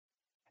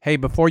Hey,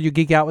 before you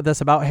geek out with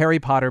us about Harry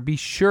Potter, be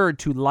sure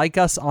to like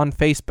us on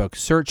Facebook.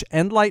 Search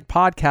Endlight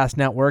Podcast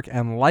Network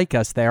and like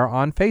us there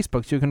on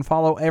Facebook so you can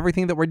follow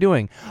everything that we're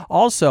doing.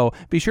 Also,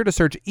 be sure to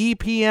search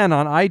EPN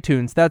on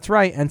iTunes. That's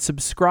right. And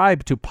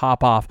subscribe to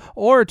Pop-Off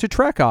or to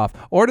Trek Off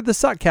or to the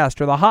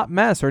Suckcast or the Hot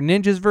Mess or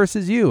Ninjas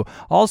vs. You.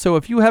 Also,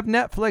 if you have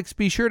Netflix,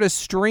 be sure to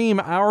stream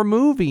our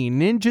movie,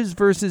 Ninjas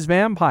vs.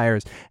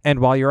 Vampires. And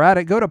while you're at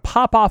it, go to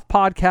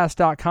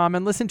popoffpodcast.com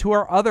and listen to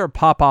our other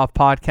Pop-Off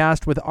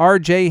podcast with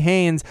RJ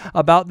Haynes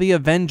about the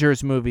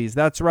Avengers movies.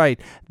 That's right.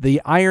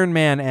 The Iron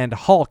Man and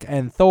Hulk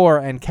and Thor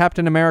and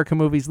Captain America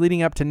movies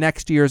leading up to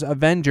next year's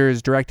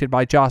Avengers, directed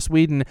by Joss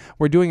Whedon.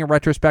 We're doing a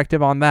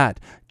retrospective on that.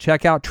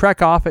 Check out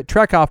Trek Off at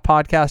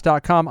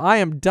trekoffpodcast.com. I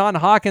am done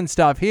hawking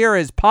stuff. Here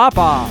is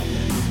Pop-Off.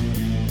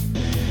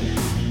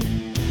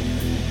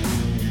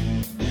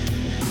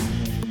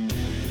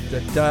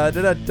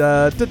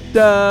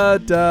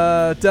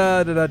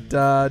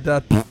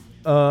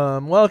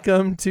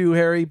 Welcome to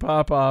Harry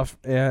Pop-Off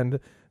and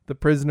the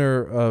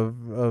Prisoner of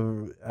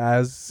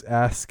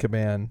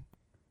Azkaban,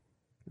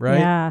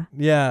 right?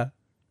 Yeah.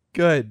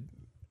 Good.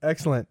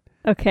 Excellent.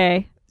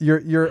 Okay.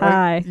 Your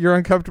Hi. Your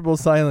uncomfortable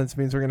silence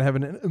means we're going to have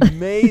an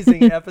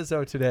amazing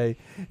episode today.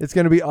 It's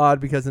going to be odd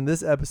because in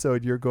this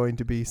episode you're going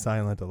to be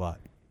silent a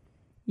lot.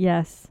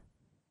 Yes.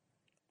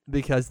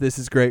 Because this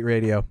is great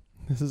radio.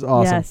 This is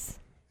awesome. Yes.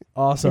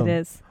 Awesome. It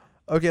is.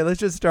 Okay, let's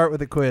just start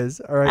with a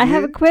quiz. All right. I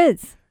have a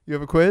quiz. You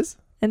have a quiz?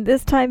 And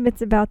this time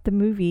it's about the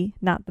movie,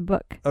 not the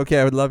book. Okay,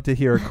 I would love to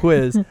hear a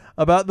quiz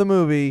about the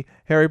movie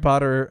Harry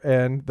Potter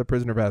and the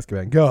Prisoner of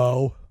Azkaban.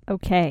 Go.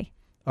 Okay.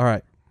 All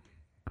right.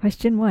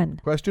 Question 1.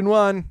 Question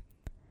 1.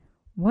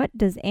 What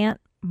does Aunt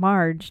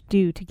Marge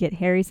do to get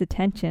Harry's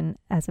attention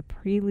as a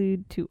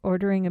prelude to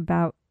ordering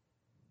about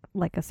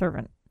like a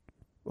servant?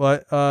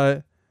 What?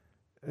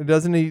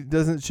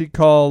 Doesn't she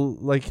call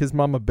like his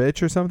mom a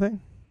bitch or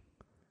something?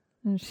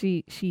 And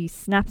she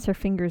snaps her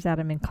fingers at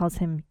him and calls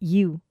him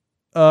you.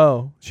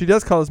 Oh, she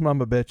does call his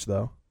mom a bitch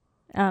though.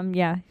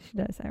 Yeah, she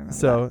does. I remember.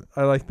 So that.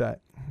 I like that.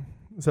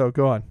 So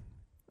go on.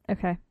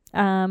 Okay.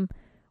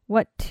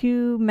 What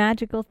 2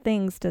 magical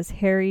things does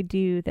Harry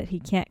do that he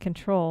can't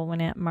control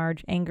when Aunt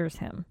Marge angers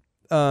him?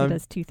 He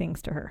does 2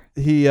 things to her.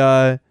 He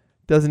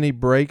doesn't he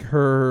break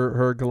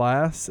her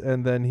glass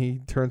and then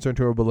he turns her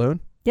into a balloon?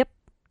 Yep.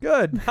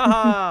 Good.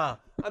 Haha.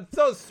 I'm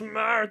so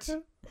smart.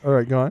 All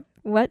right, go on.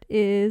 What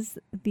is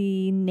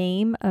the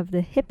name of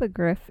the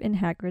hippogriff in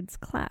Hagrid's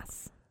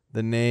class?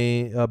 The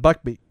name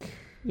Buckbeak.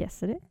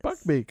 Yes, it is.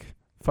 Buckbeak.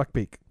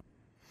 Fuckbeak.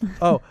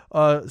 Oh,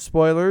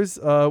 spoilers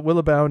will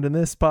abound in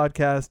this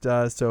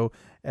podcast. So,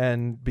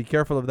 and be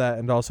careful of that.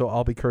 And also,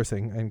 I'll be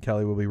cursing, and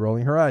Kelly will be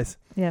rolling her eyes.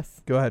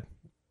 Yes. Go ahead.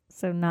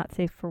 So not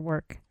safe for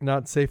work.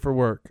 Not safe for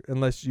work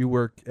unless you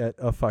work at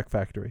a fuck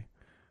factory.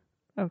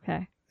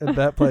 Okay. At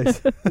that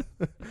place,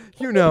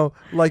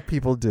 like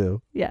people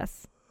do.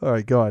 Yes. All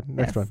right, go on.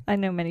 Next one. I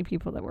know many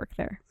people that work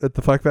there. At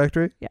the fuck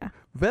factory? Yeah.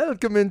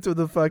 Welcome into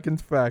the fucking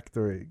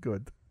factory.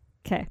 Good.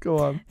 Okay. Go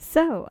on.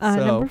 So,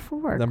 number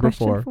 4.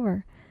 Question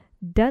 4.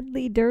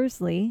 Dudley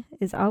Dursley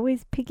is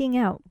always pigging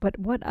out, but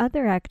what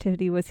other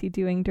activity was he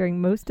doing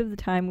during most of the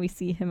time we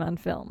see him on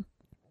film?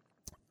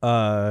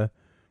 Was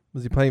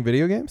he playing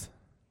video games?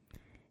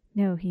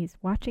 No, he's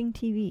watching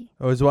TV.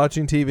 Oh, he's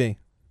watching TV.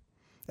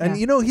 And,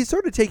 Yeah. he's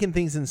sort of taking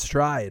things in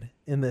stride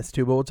in this,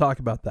 too, but we'll talk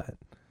about that.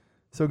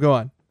 So go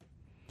on.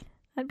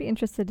 I'd be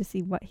interested to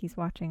see what he's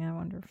watching. I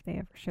wonder if they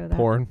ever show that.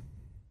 Porn.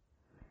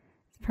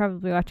 He's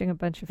probably watching a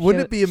bunch of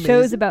Wouldn't it be amazing?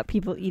 Shows about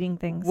people eating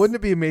things. Wouldn't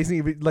it be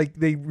amazing if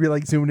they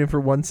really zoomed in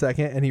for 1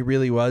 second and he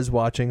really was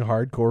watching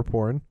hardcore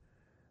porn?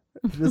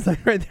 Just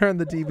like right there on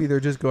the TV, they're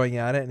just going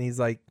at it, and he's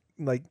like,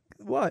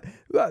 what?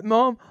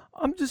 Mom,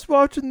 I'm just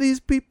watching these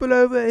people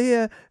over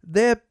here.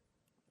 They're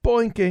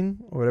boinking,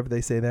 or whatever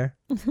they say there.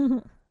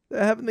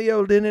 They're having the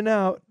old in and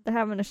out. They're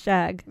having a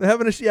shag. They're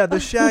having they're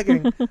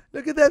shagging.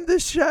 Look at them, they're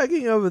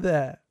shagging over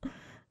there.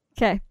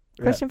 Okay.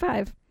 Question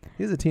 5.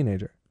 He's a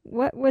teenager.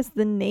 What was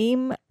the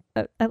name?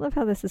 I love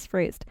how this is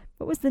phrased.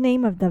 What was the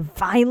name of the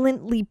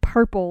violently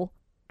purple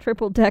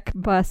triple-deck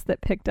bus that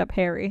picked up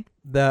Harry?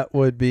 That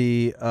would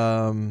be, it's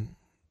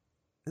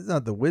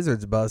not the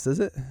Wizard's bus,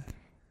 is it?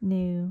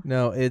 No.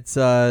 No, it's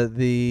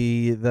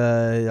the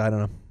I don't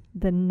know.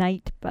 The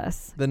night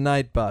bus. The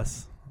night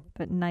bus.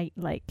 But night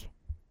like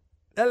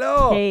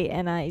Hello.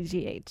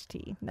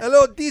 K-N-I-G-H-T. No.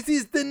 Hello, this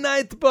is the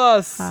night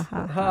bus. Ha,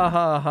 ha, Ha ha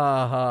ha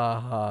ha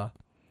ha.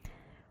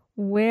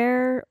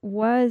 Where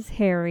was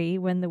Harry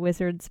when the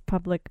Wizard's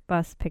public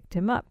bus picked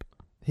him up?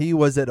 He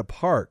was at a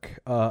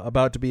park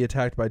about to be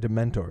attacked by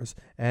Dementors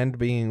and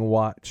being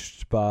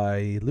watched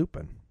by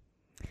Lupin.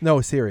 No,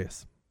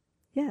 Sirius.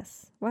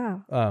 Yes.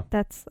 Wow.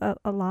 That's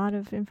a lot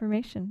of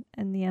information.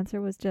 And the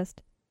answer was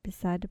just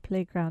beside a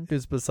playground. It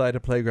was beside a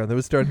playground. It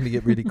was starting to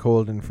get really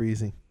cold and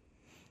freezing.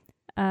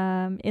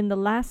 In the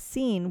last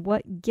scene,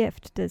 what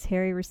gift does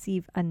Harry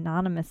receive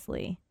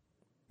anonymously?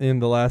 In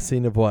the last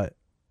scene of what?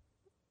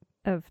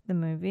 Of the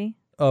movie.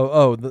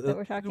 Oh, that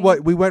we're talking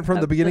what? We went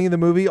from the beginning the of the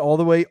movie all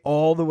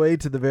the way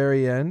to the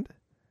very end.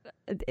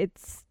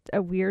 It's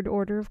a weird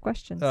order of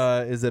questions.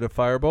 Is it a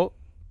firebolt?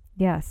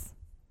 Yes.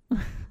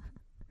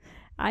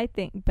 I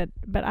think, but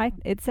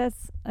it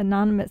says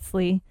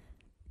anonymously,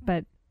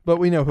 but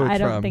we know who it's from. I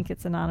don't think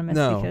it's anonymous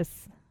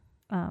because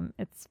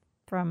it's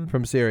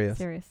from Sirius.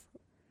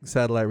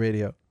 Satellite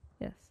radio.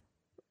 Yes.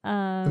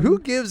 Who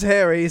gives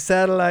Harry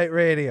satellite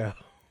radio?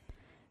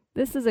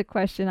 This is a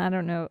question I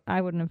don't know.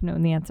 I wouldn't have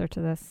known the answer to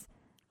this.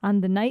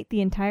 On the night the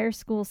entire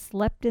school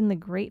slept in the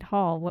Great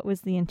Hall, what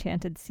was the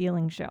enchanted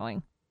ceiling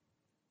showing?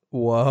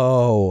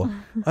 Whoa.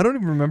 I don't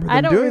even remember them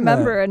doing that. I don't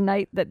remember a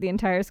night that the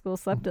entire school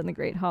slept in the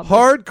Great Hall.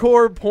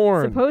 Hardcore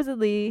porn.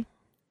 Supposedly,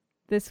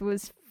 this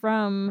was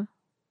from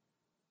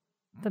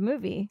the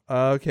movie.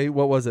 Okay,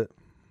 what was it?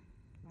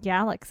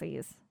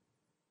 Galaxies.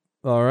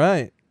 All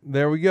right.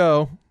 There we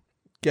go.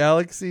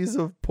 Galaxies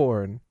of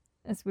porn.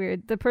 That's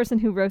weird. The person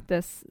who wrote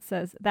this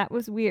says, that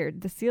was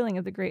weird. The ceiling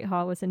of the Great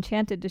Hall was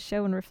enchanted to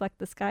show and reflect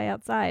the sky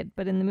outside,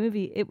 but in the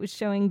movie, it was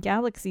showing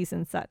galaxies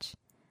and such.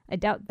 I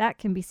doubt that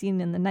can be seen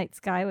in the night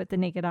sky with the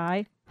naked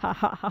eye. Ha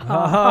ha ha ha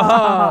ha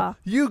ha.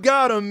 You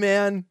got him,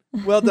 man.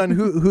 Well done.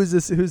 Who's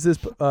this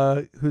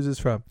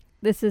from?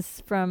 This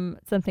is from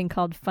something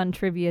called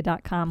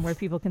funtrivia.com where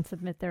people can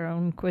submit their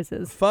own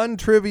quizzes.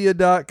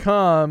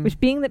 Funtrivia.com. Which,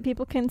 being that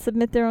people can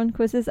submit their own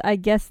quizzes, I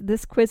guess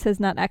this quiz has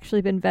not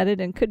actually been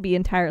vetted and could be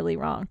entirely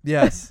wrong.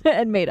 Yes.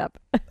 And made up.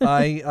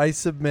 I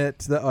submit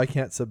that. I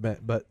can't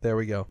submit, but there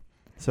we go.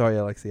 Sorry,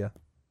 Alexia.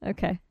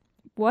 Okay.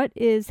 What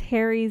is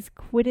Harry's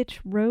Quidditch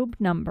robe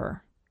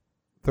number?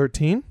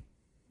 13?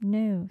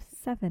 No,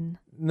 7.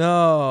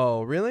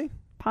 No, really?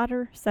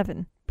 Potter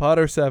 7.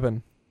 Potter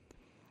 7.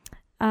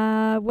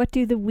 What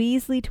do the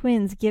Weasley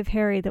twins give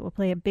Harry that will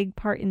play a big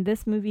part in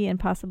this movie and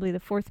possibly the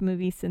 4th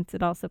movie, since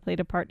it also played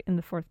a part in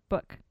the 4th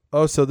book?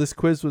 Oh, so this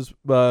quiz was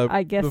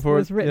I guess it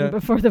was written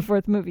before the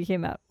 4th movie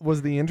came out.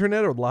 Was the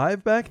internet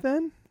live back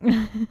then?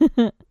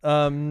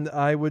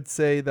 I would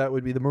say that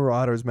would be the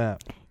Marauder's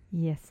map.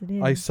 Yes, it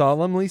is. I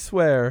solemnly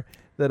swear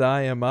that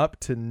I am up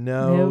to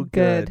no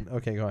good.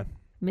 Okay, go on.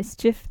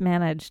 Mischief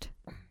managed.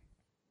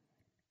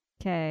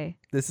 Okay.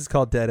 This is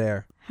called Dead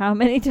Air. How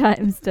many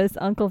times does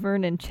Uncle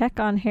Vernon check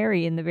on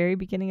Harry in the very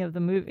beginning of the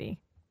movie?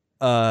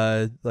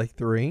 Like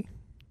 3?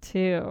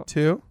 2.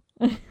 2?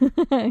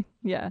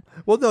 Yeah.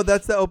 Well, no,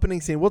 that's the opening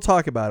scene. We'll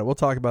talk about it. We'll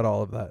talk about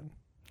all of that.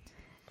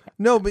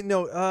 No, but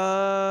no.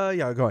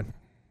 Yeah, go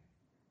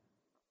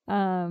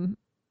on.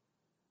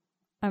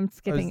 I'm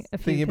skipping a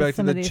few. Thinking back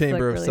to the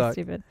Chamber of really Suck.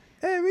 Stupid.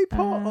 Harry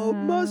Potter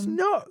must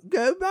not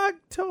go back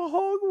to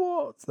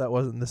Hogwarts. That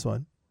wasn't this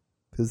one.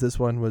 Because this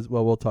one was,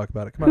 well, we'll talk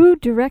about it. Come on. Who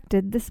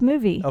directed this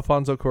movie?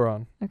 Alfonso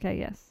Cuarón. Okay,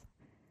 yes.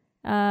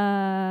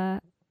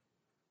 Come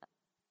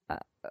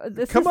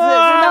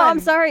on! No, I'm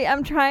sorry.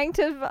 I'm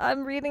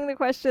reading the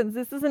questions.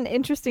 This is an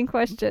interesting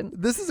question.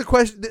 This is a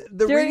question.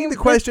 The reading the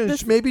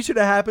questions maybe should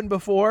have happened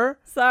before.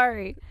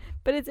 Sorry.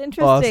 But it's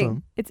interesting.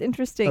 Awesome. It's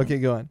interesting. Okay,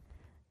 go on.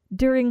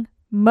 During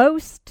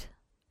most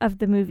of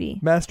the movie.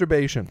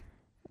 Masturbation.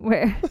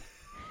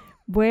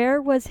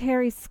 Where was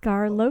Harry's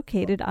scar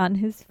located on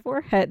his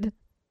forehead?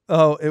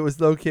 Oh, it was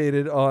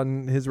located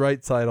on his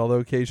right side, although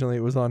occasionally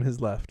it was on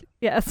his left.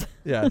 Yes.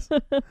 Yes.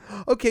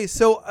 Okay,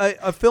 so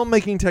a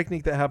filmmaking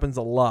technique that happens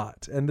a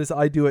lot, and this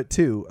I do it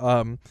too,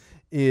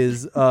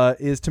 is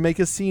to make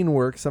a scene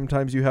work.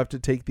 Sometimes you have to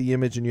take the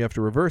image and you have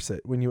to reverse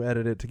it when you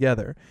edit it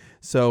together.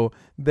 So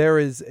there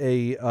is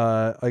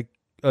an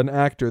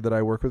actor that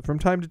I work with from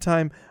time to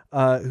time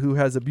who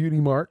has a beauty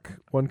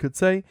mark, one could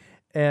say,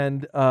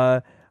 and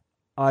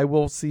I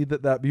will see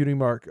that beauty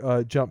mark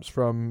jumps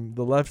from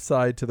the left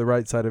side to the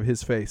right side of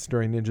his face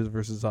during Ninjas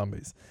vs.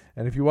 Zombies.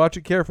 And if you watch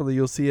it carefully,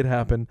 you'll see it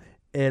happen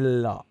a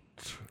lot.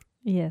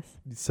 Yes.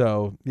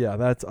 So,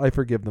 yeah, I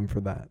forgive them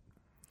for that.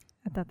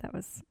 I thought that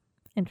was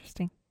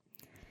interesting.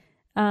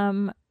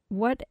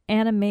 What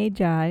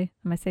animagi,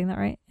 am I saying that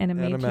right?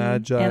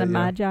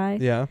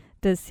 Animagi. Yeah.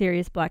 Does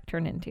Sirius Black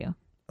turn into?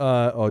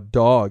 A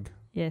dog.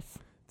 Yes.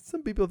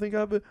 Some people think I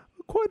have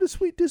quite a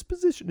sweet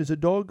disposition as a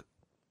dog.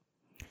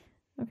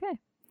 Okay.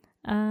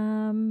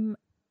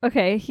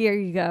 Okay, here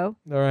you go.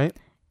 All right.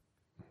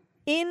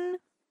 In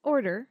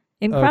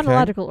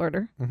chronological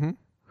order,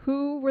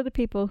 who were the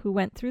people who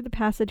went through the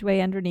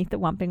passageway underneath the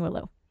Whomping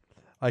Willow?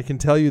 I can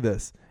tell you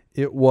this.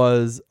 It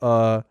was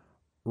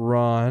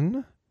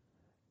Ron,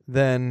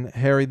 then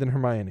Harry, then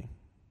Hermione.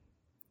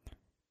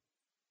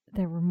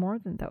 There were more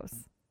than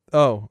those.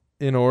 Oh,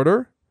 in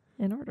order?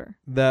 In order.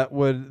 That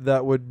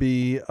would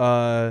be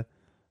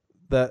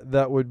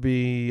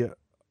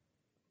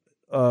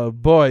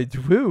boy,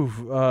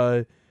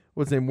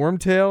 what's his name?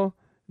 Wormtail,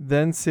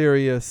 then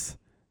Sirius,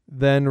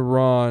 then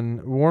Ron.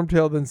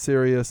 Wormtail, then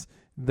Sirius,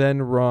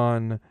 then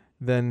Ron,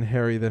 then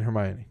Harry, then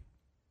Hermione.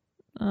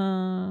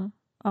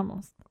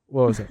 Almost.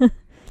 What was it?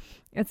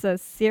 It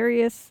says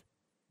Sirius,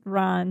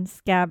 Ron,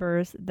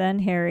 Scabbers, then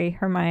Harry,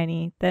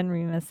 Hermione, then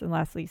Remus, and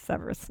lastly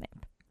Severus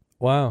Snape.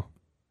 Wow.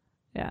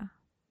 Yeah.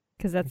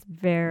 Because that's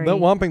very... That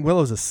Whomping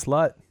Willow's a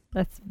slut.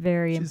 That's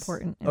very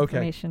important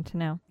information to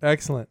know.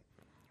 Excellent.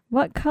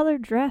 What color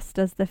dress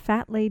does the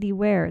fat lady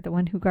wear, the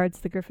one who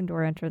guards the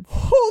Gryffindor entrance?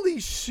 Holy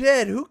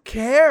shit, who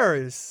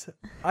cares?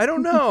 I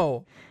don't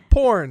know.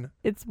 Porn.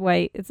 It's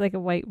white. It's like a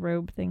white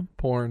robe thing.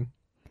 Porn.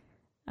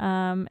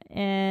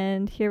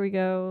 And here we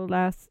go.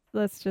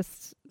 Let's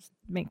just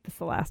make this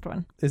the last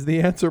one. Is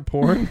the answer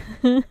porn?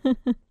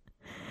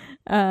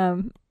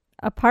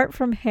 Apart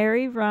from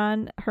Harry,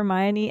 Ron,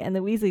 Hermione, and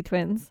the Weasley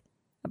twins,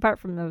 apart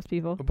from those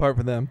people, Apart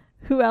from them.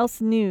 who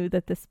else knew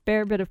that the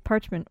spare bit of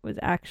parchment was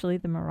actually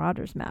the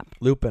Marauders map?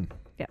 Lupin.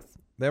 Yes.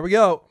 There we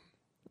go.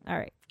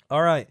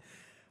 All right.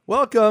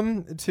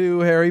 Welcome to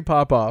Harry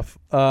Popoff.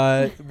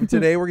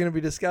 Today we're going to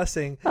be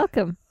discussing...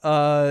 Welcome.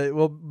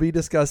 We'll be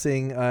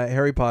discussing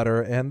Harry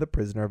Potter and the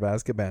Prisoner of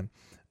Azkaban.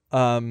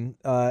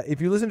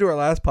 If you listen to our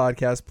last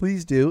podcast,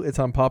 please do. It's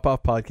on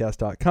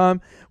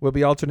popoffpodcast.com. We'll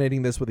be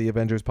alternating this with the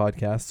Avengers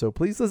podcast, so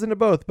please listen to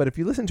both. But if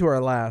you listen to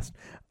our last,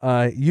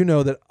 you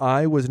know that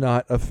I was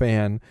not a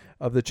fan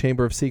of the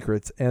Chamber of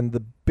Secrets, and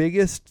the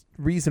biggest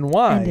reason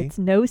why... And it's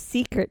no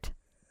secret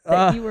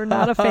that you were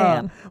not a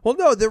fan. Well,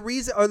 no, the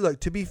reason...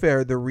 look, to be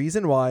fair, the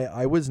reason why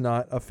I was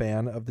not a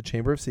fan of the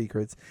Chamber of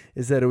Secrets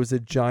is that it was a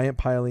giant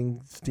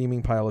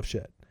steaming pile of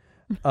shit.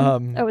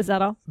 Oh, is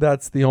that all?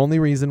 That's the only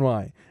reason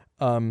why.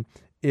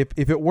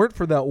 If it weren't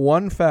for that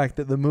one fact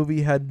that the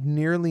movie had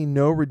nearly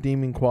no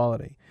redeeming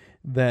quality,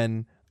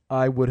 then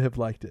I would have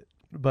liked it.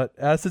 But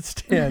as it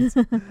stands,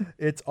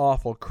 it's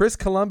awful. Chris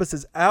Columbus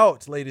is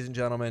out, ladies and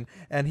gentlemen,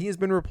 and he has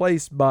been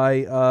replaced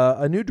by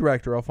a new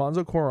director,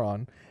 Alfonso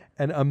Cuarón,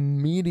 and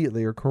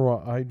immediately, or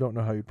Cuarón, I don't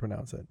know how you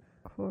pronounce it.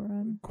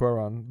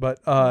 Cuarón,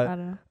 but I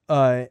don't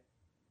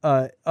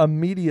know.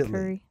 Immediately.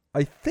 Curry.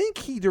 I think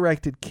he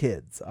directed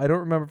Kids. I don't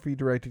remember if he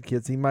directed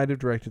Kids. He might have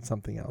directed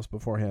something else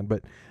beforehand,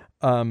 but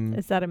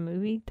is that a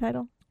movie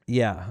title?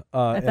 Yeah.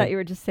 I thought you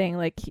were just saying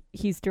like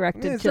he's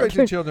directed he's children.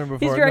 directed children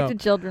before. He's directed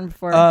children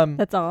before.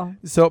 That's all.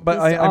 So, but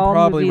I'm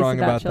probably wrong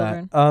about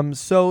children. that.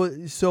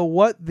 So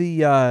what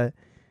the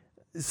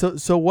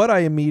so what I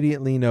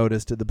immediately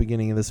noticed at the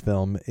beginning of this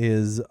film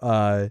is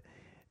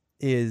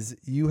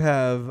you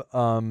have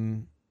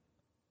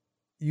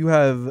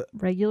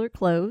regular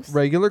clothes.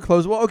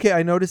 Well, okay,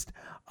 I noticed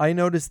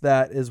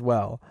that as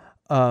well.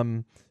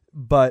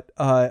 But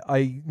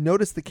I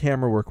noticed the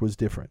camera work was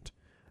different.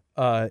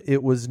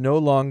 It was no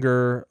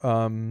longer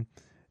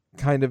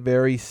kind of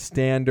very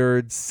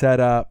standard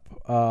setup,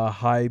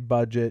 high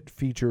budget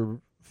feature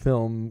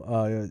film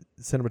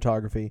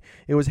cinematography.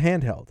 It was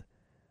handheld.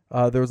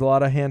 There was a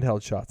lot of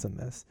handheld shots in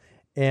this.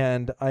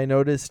 And I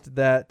noticed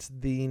that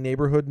the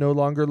neighborhood no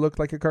longer looked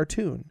like a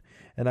cartoon.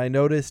 And I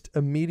noticed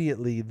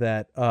immediately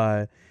that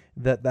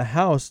that the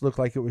house looked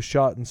like it was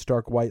shot in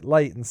stark white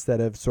light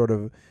instead of sort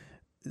of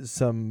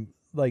some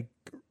like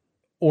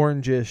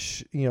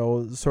orangish,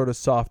 sort of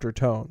softer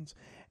tones.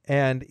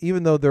 And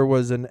even though there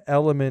was an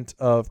element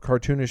of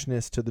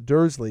cartoonishness to the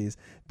Dursleys,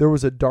 there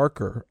was a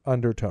darker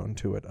undertone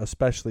to it,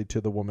 especially to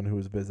the woman who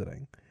was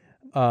visiting.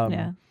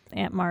 Aunt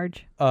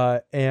Marge.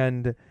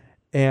 And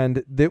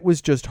it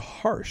was just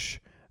harsh.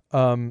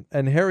 And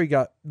Harry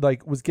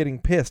was getting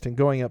pissed and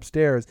going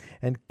upstairs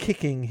and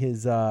kicking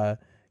his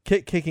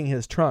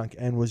trunk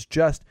and was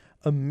just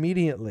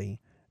immediately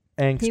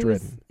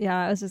angst-ridden.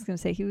 I was just gonna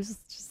say he was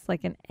just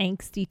like an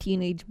angsty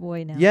teenage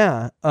boy now.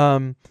 Yeah.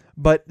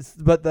 But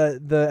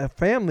the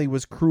family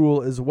was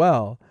cruel as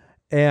well.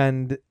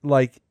 And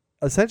like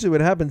essentially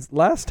what happens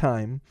last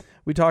time,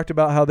 we talked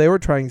about how they were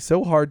trying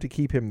so hard to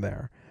keep him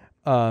there.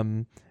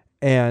 And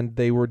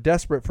they were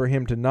desperate for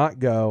him to not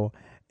go.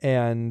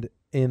 And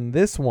in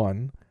this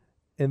one,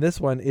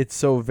 it's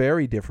so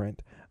very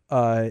different.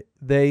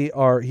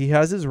 He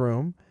has his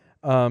room,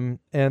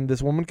 and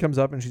this woman comes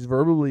up and she's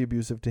verbally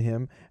abusive to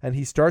him, and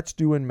he starts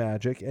doing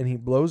magic and he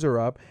blows her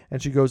up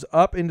and she goes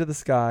up into the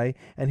sky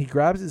and he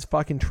grabs his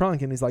fucking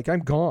trunk and he's like,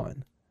 I'm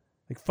gone.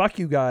 Like, fuck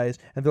you guys.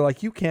 And they're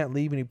like, you can't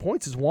leave. And he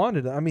points his wand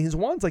at him. I mean, his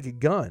wand's like a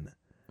gun.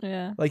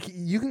 Yeah. Like,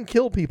 you can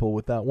kill people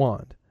with that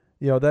wand.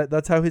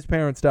 That's how his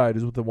parents died,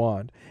 is with the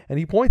wand. And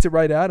he points it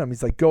right at him.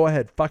 He's like, go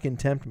ahead, fucking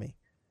tempt me.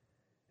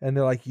 And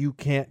they're like, you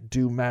can't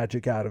do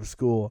magic out of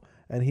school.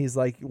 And he's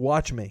like,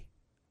 watch me.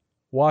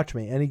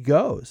 And he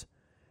goes.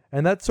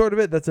 And that's sort of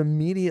it.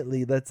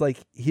 That's like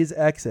his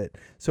exit.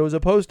 So as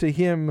opposed to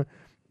him,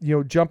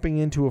 jumping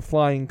into a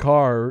flying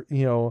car,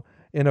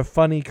 in a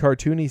funny,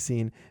 cartoony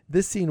scene,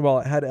 this scene, while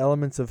it had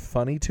elements of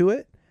funny to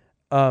it,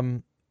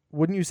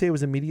 wouldn't you say it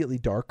was immediately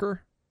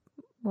darker?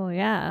 Well,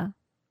 yeah.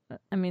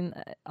 I mean,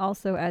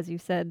 also, as you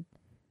said,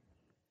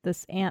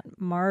 this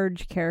Aunt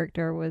Marge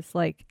character was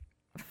like,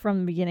 from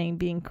the beginning,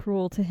 being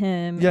cruel to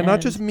him. Yeah, not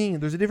just mean.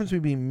 There's a difference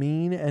between being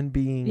mean and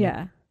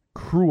being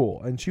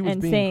cruel. And she was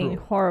being saying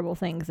cruel. Horrible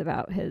things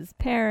about his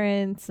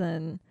parents,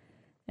 and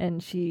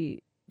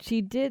she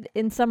did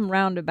in some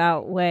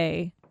roundabout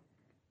way,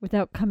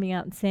 without coming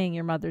out and saying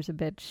your mother's a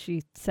bitch.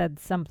 She said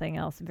something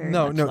else very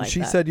much like she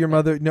that. said your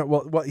mother. No,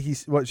 well, what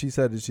she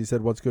said is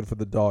what's good for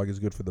the dog is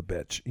good for the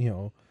bitch.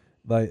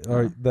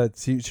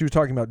 She was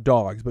talking about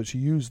dogs, but she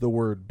used the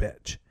word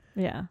bitch.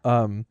 Yeah.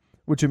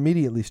 Which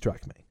immediately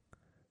struck me.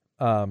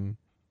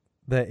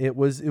 that it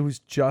was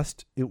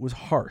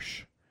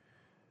harsh.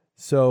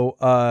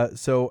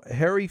 So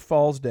Harry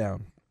falls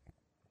down,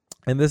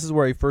 and this is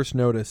where I first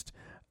noticed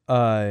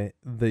the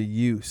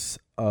use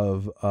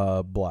of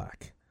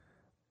black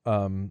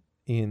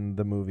in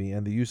the movie,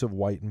 and the use of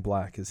white and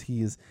black, as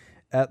he is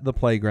at the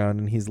playground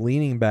and he's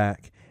leaning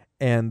back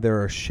and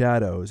there are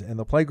shadows, and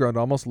the playground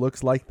almost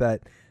looks like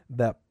that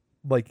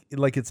like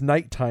it's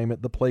nighttime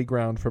at the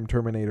playground from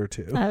Terminator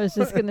 2. I was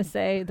just gonna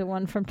say the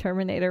one from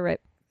Terminator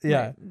right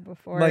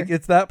before. Like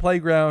it's that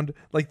playground,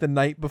 like the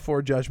night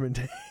before Judgment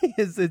Day.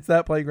 It's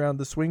that playground.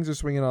 The swings are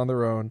swinging on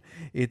their own.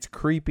 It's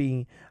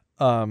creepy.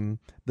 The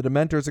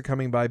Dementors are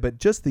coming by, but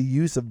just the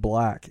use of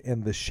black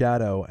and the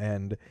shadow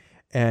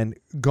and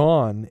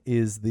gone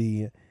is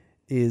the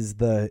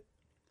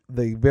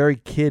very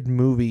kid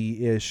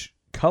movie-ish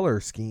color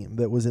scheme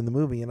that was in the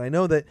movie. And I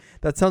know that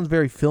sounds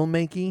very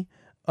filmmaky,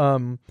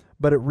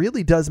 but it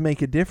really does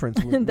make a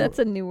difference. That's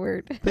a new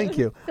word. Thank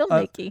you.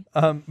 Filmmaky.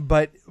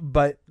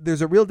 But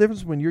there's a real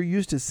difference when you're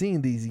used to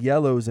seeing these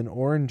yellows and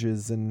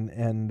oranges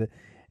and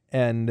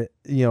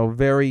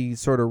very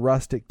sort of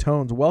rustic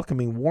tones,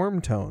 welcoming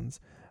warm tones.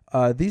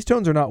 These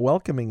tones are not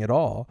welcoming at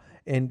all.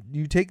 And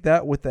you take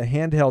that with the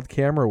handheld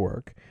camera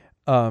work,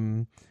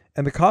 and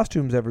the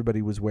costumes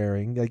everybody was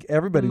wearing, like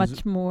everybody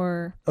much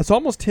more. It's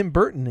almost Tim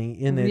Burton-y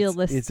in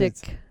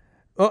realistic.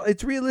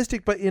 It's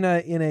realistic, but in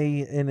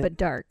a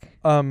dark,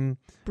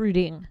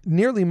 brooding,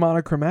 nearly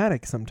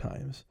monochromatic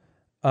sometimes.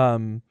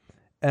 And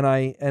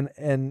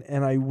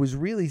I was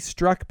really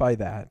struck by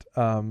that.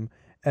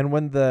 And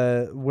when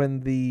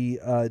the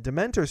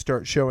Dementors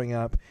start showing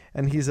up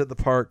and he's at the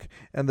park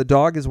and the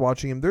dog is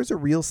watching him, there's a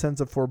real sense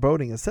of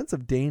foreboding, a sense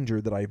of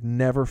danger that I've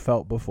never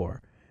felt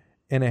before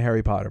in a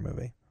Harry Potter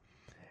movie.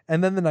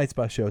 And then the Night's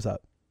Bus shows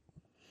up.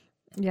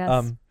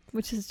 Yes,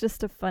 which is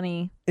just a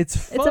funny. It's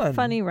fun. It's a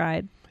funny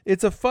ride.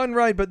 It's a fun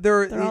ride, but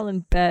they're all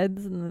in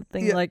beds, and the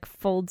thing like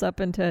folds up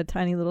into a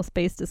tiny little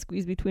space to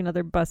squeeze between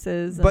other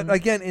buses. But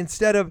again,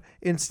 instead of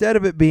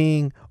it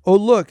being, oh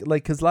look,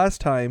 like, because last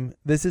time,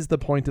 this is the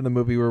point in the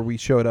movie where we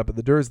showed up at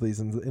the Dursleys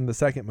in the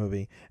second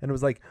movie, and it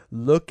was like,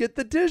 look at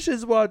the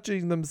dishes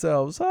watching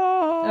themselves.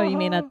 Oh, you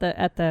mean at the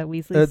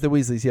Weasleys? At the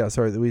Weasleys, yeah,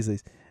 sorry, the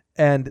Weasleys.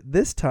 And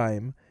this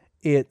time,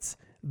 it's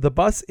the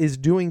bus is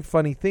doing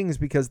funny things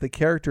because the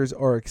characters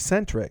are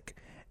eccentric,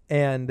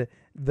 and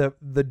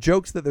the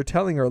jokes that they're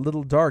telling are a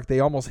little dark. They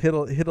almost hit a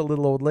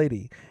little old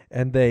lady,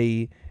 and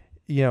they,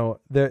 there's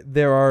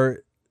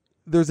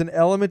an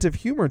element of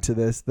humor to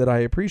this that I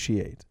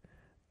appreciate.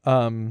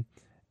 So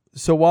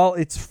while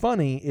it's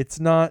funny, it's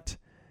not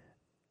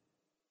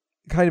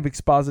kind of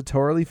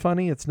expositorily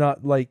funny. It's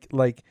not like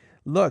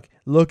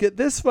look at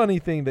this funny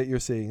thing that you're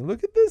seeing.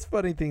 Look at this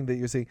funny thing that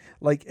you're seeing.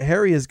 Like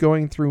Harry is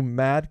going through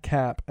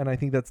madcap, and I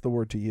think that's the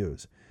word to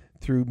use,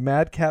 through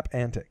madcap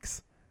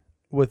antics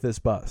with this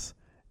bus.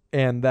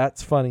 And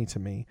that's funny to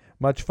me.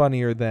 Much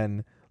funnier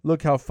than,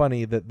 look how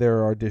funny that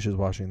there are dishes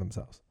washing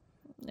themselves.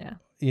 Yeah.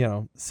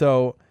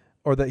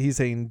 Or that he's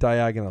saying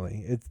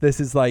diagonally. This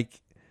is like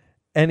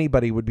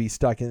anybody would be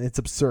stuck in. It's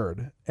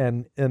absurd.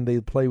 And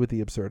they play with the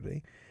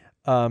absurdity.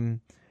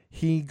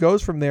 He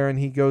goes from there and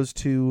he goes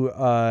to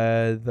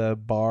the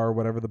bar,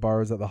 whatever the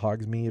bar is at the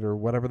Hogsmeade or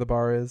whatever the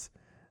bar is.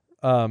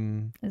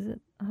 Is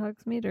it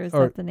Hogsmeade or is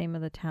that the name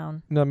of the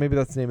town? No, maybe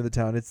that's the name of the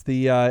town. It's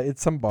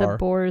it's some bar.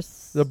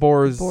 The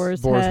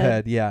Boar's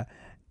Head, yeah.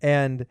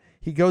 And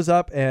he goes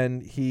up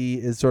and he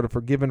is sort of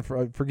forgiven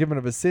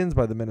of his sins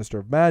by the Minister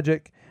of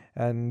Magic,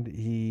 and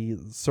he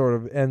sort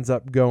of ends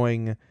up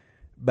going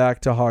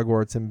back to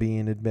Hogwarts and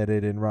being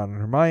admitted, and Ron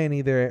and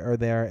Hermione are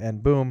there,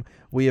 and boom,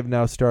 we have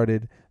now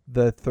started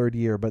the third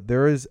year. But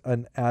there is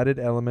an added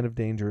element of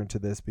danger into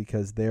this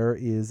because there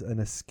is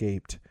an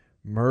escaped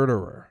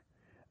murderer.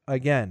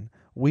 Again,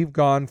 we've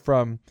gone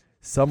from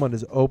someone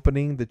is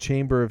opening the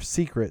Chamber of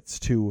Secrets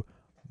to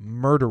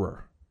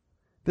murderer.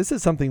 This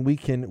is something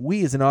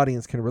we as an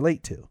audience can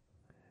relate to.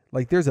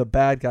 Like, there's a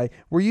bad guy.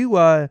 Were you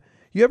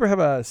ever have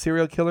a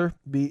serial killer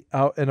be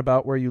out and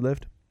about where you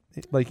lived,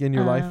 like in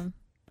your life?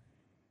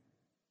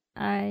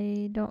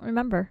 I don't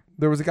remember.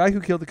 There was a guy who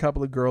killed a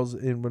couple of girls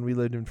when we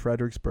lived in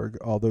Fredericksburg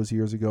all those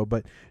years ago.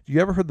 But you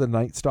ever heard the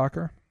Night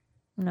Stalker?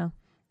 No.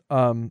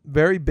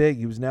 Very big.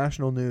 He was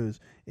national news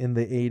in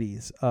the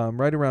 80s,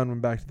 right around when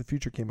Back to the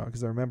Future came out,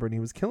 because I remember, and he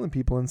was killing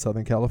people in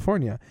Southern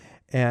California.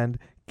 And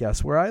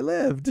guess where I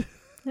lived?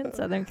 In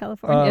Southern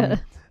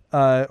California.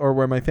 Or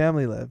where my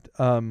family lived.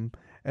 And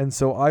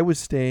so I was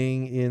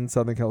staying in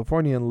Southern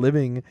California and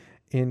living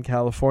in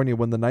California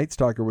when the Night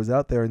Stalker was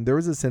out there, and there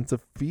was a sense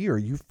of fear.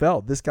 You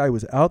felt this guy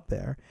was out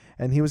there,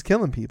 and he was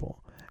killing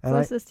people. And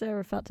closest I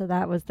ever felt to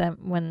that was them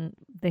when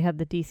they had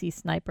the DC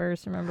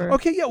snipers, remember?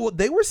 Okay, yeah, well,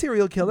 they were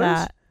serial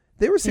killers.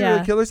 They were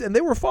serial killers, and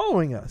they were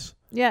following us.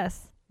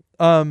 Yes.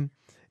 So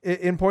if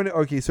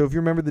you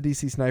remember the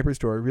DC sniper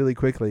story really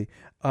quickly,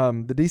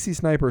 the DC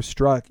sniper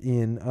struck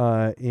in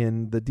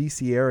the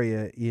DC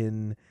area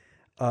in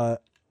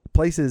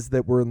places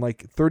that were in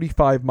like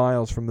 35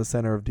 miles from the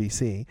center of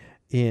DC,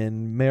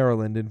 in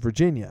Maryland and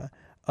Virginia,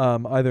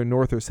 either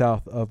north or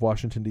south of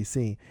Washington,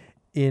 DC.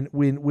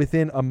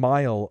 within a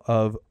mile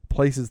of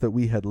places that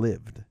we had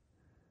lived.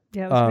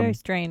 Yeah, it was very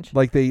strange.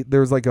 Like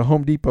there's like a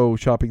Home Depot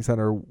shopping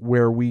center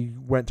where we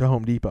went to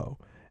Home Depot,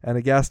 and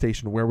a gas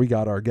station where we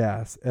got our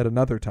gas at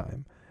another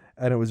time.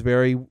 And it was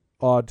very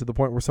odd, to the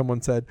point where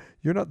someone said,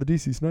 "You're not the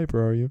DC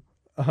sniper, are you?"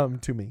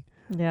 To me.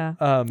 Yeah.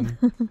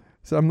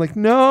 So I'm like,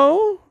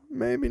 "No,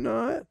 maybe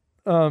not."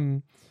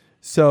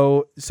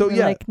 So You're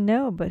yeah. like,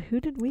 no, but who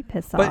did we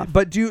piss off?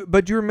 But do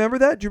you remember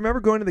that? Do you remember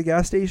going to the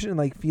gas station and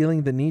like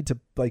feeling the need to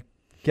like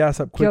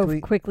gas up quickly?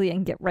 Go quickly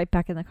and get right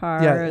back in the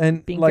car. Yeah,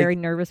 and being like, very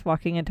nervous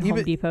walking into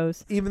Home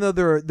Depots. Even though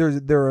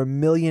there are a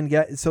million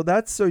gas,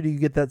 so you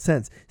get that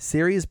sense.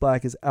 Sirius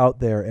Black is out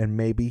there, and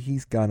maybe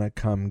he's gonna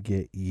come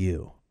get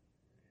you.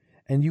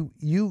 And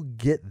you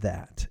get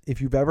that.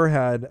 If you've ever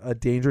had a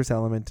dangerous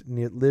element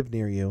live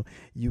near you,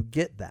 you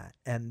get that.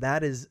 And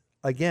that is,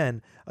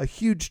 again, a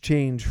huge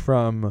change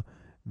from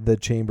the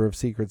Chamber of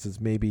Secrets is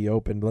maybe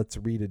opened. Let's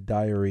read a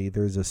diary.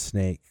 There's a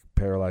snake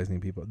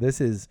paralyzing people. This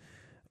is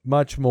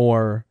much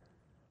more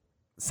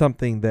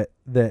something that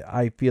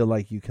I feel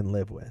like you can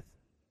live with.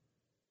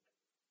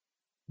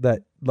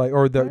 That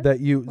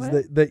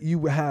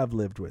you have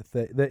lived with.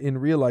 That in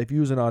real life,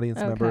 you as an audience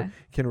member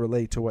can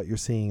relate to what you're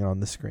seeing on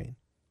the screen.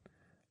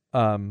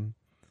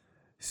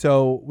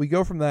 So we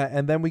go from that,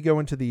 and then we go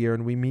into the year,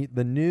 and we meet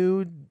the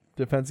new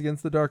Defense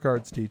Against the Dark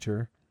Arts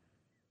teacher.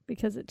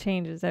 Because it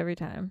changes every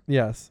time.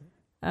 Yes.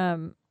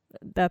 That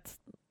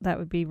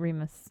would be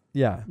Remus.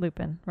 Yeah.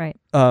 Lupin, right.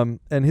 And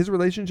his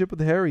relationship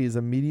with Harry is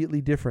immediately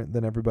different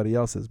than everybody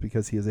else's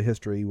because he has a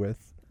history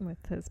with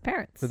his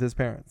parents.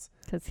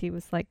 Because he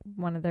was like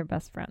one of their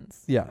best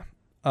friends. Yeah.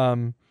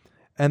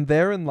 And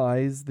therein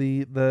lies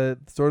the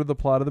sort of the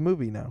plot of the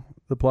movie now.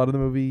 The plot of the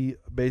movie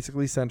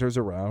basically centers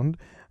around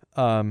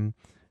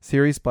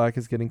Sirius Black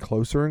is getting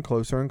closer and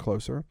closer and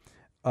closer.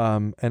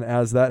 And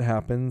as that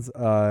happens,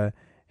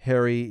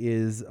 Harry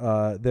is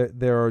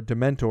there are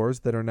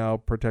Dementors that are now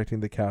protecting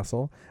the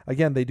castle.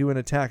 Again, they do an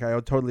attack. I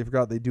totally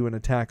forgot they do an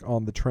attack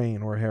on the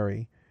train where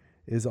Harry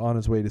is on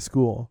his way to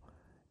school,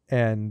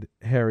 and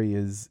Harry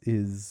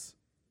is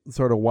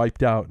sort of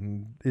wiped out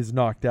and is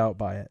knocked out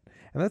by it.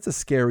 And that's a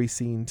scary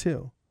scene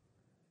too.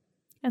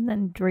 And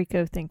then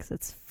Draco thinks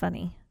it's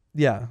funny.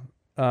 Yeah.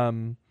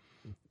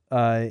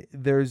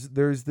 There's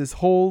this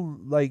whole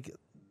like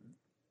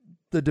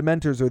the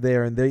Dementors are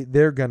there and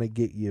they're gonna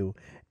get you,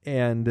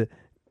 and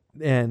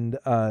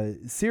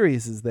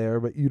Sirius is there,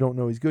 but you don't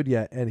know he's good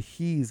yet, and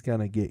he's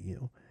gonna get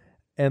you.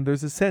 And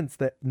there's a sense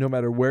that no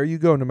matter where you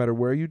go, no matter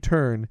where you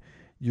turn,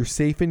 you're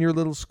safe in your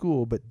little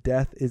school, but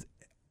death is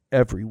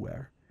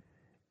everywhere.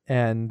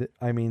 And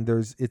I mean,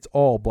 it's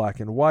all black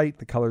and white.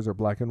 The colors are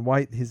black and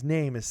white. His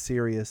name is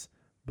Sirius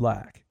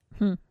Black.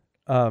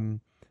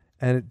 And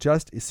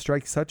it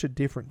strikes such a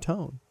different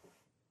tone.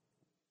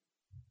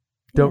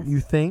 Don't you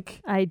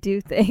think? I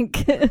do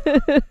think.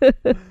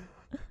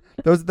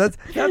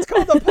 That's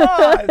called a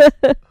pause.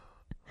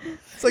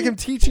 It's like I'm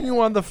teaching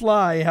you on the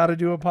fly how to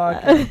do a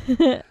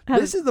podcast.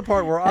 This is the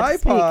part where I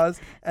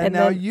pause and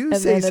now you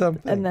say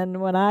something. And then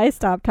when I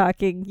stop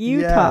talking,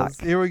 you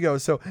talk. Here we go.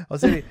 So I'll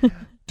say,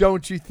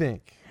 don't you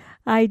think?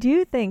 I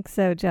do think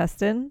so,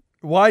 Justin.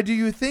 Why do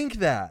you think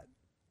that?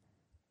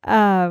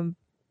 I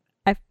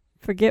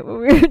forget what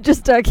we were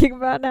just talking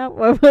about now.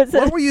 What was it?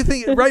 What were you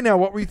thinking right now?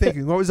 What were you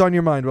thinking? What was on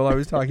your mind while I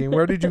was talking?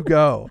 Where did you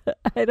go?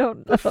 I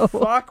don't know. The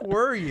fuck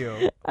were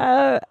you?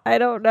 I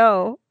don't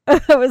know.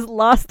 I was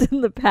lost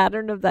in the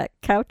pattern of that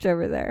couch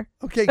over there.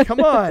 Okay, come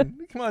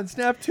on,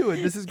 snap to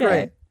it. This is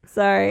great.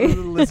 Sorry.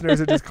 The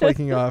listeners are just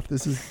clicking off.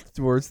 This is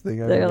the worst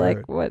thing I've ever heard. They're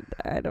like, what?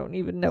 I don't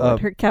even know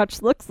what her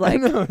couch looks like.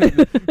 I know.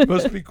 It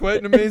must be quite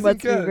an amazing must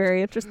couch. Be a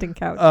very interesting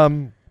couch.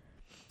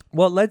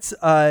 Well, let's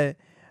back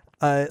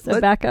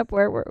up.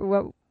 What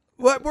were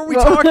we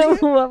talking?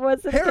 What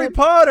was it? Harry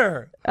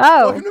Potter.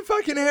 Oh. Welcome to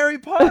fucking Harry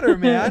Potter,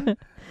 man.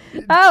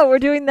 Oh, we're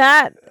doing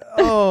that.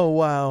 Oh,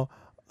 wow.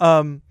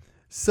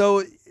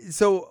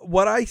 So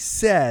what I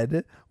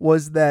said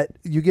was that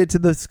you get to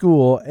the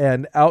school,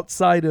 and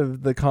outside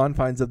of the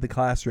confines of the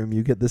classroom,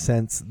 you get the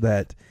sense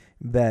that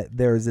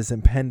there is this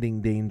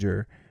impending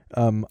danger.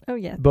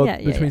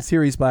 Between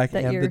Sirius Black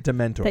and the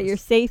Dementors. That you're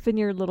safe in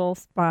your little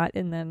spot,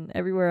 and then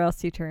everywhere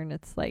else you turn,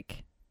 it's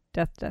like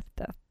death.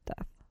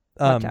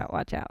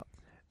 Watch out.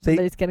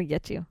 Somebody's gonna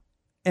get you.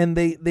 And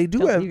they do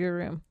Don't have leave your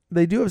room.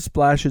 They do have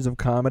splashes of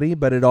comedy,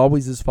 but it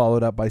always is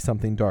followed up by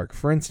something dark.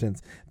 For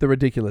instance, the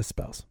ridiculous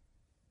spells.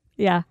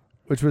 Yeah.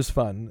 Which was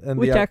fun. And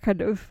which are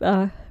kind of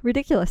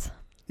ridiculous.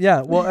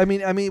 Yeah. Well, I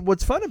mean,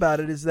 what's fun about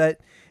it is that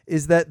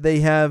they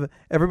have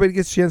everybody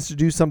gets a chance to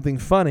do something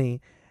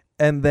funny,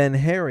 and then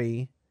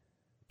Harry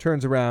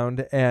turns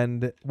around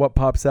and what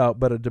pops out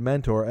but a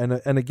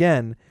Dementor, and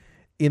again,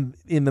 in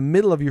the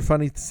middle of your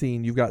funny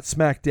scene, you've got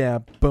smack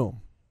dab,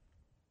 boom.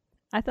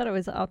 I thought it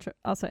was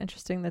also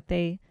interesting that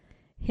they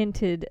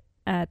hinted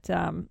at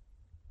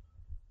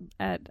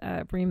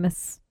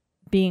Remus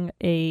being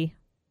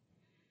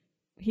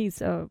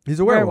he's a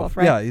werewolf,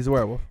 right? Yeah, he's a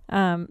werewolf.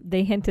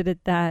 They hinted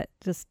at that,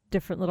 just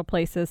different little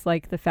places,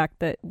 like the fact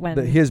that when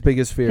his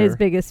biggest fear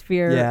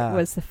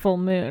was the full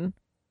moon.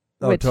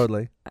 which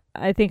totally.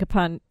 I think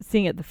upon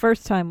seeing it the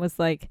first time was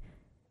like,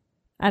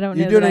 I don't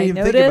know You that didn't I even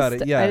noticed. think about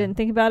it, yeah. I didn't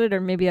think about it,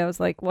 or maybe I was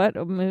like, what,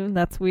 a moon?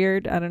 That's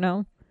weird. I don't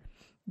know.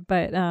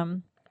 But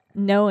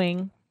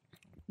knowing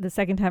the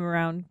second time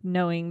around,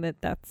 knowing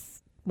that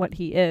that's what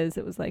he is,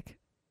 it was like,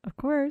 of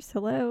course,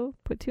 hello,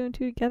 put 2 and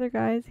 2 together,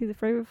 guys. He's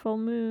afraid of a full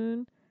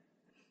moon.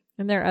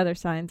 And there are other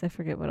signs. I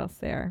forget what else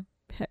they are.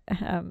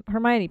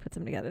 Hermione puts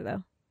them together,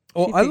 though.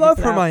 Oh, I love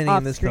Hermione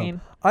in this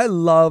film. I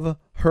love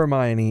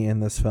Hermione in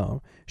this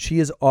film. She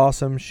is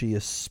awesome. She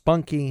is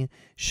spunky.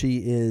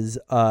 She is,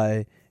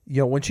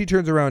 when she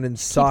turns around and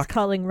socks. Keeps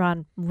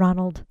calling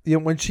Ronald.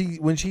 When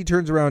she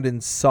turns around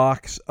and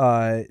socks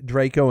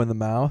Draco in the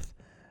mouth,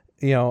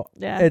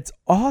 it's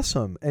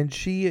awesome. And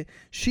she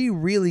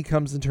really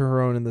comes into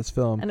her own in this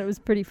film. And it was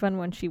pretty fun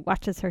when she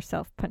watches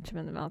herself punch him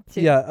in the mouth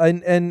too. Yeah,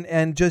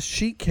 and just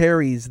she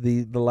carries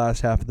the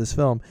last half of this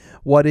film.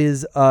 What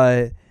is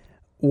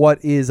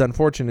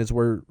unfortunate is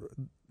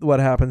what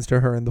happens to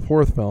her in the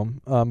fourth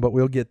film, but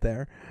we'll get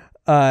there.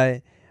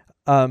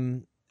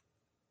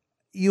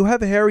 You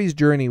have Harry's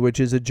journey, which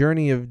is a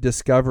journey of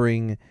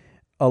discovering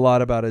a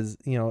lot about his,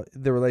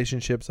 the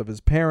relationships of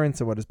his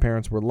parents and what his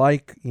parents were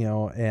like,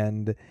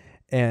 and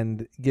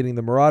getting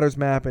the Marauders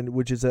map, and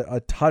which is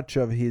a touch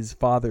of his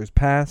father's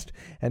past,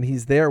 and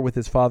he's there with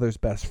his father's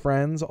best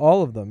friends,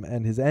 all of them,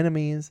 and his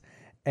enemies,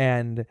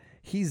 and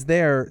he's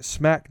there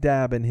smack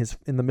dab in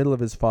the middle of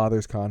his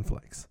father's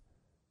conflicts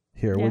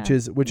here, which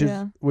is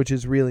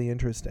really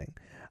interesting.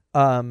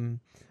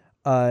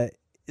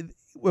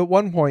 At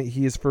one point,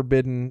 he is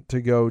forbidden to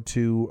go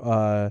into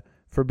Hogsmeade,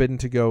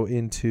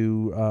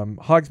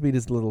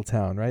 is the little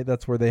town, right?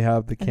 That's where they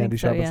have the candy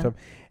shop and stuff.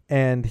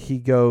 And he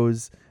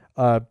goes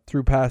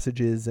through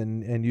passages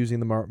and using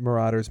the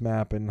Marauders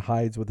map and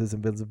hides with his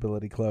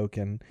invisibility cloak.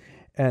 And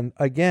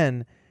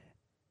again,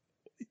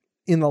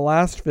 in the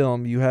last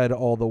film, you had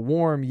all the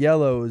warm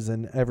yellows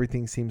and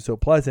everything seems so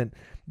pleasant.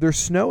 There's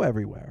snow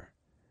everywhere.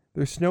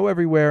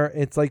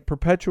 It's like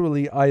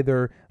perpetually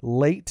either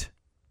late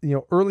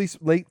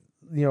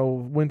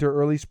winter,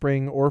 early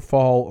spring, or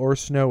fall, or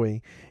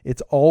snowy.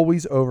 It's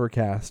always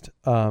overcast.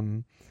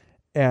 And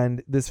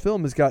this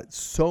film has got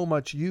so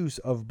much use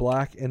of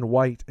black and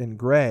white and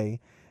gray.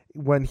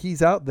 When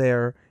he's out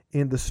there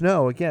in the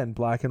snow, again,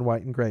 black and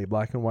white and gray,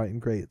 black and white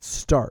and gray. It's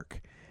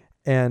stark.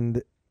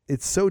 And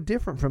it's so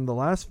different from the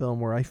last film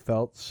where I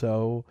felt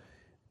so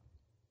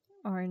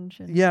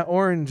orange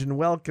and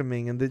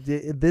welcoming. And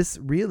this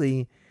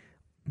really,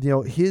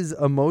 his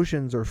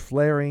emotions are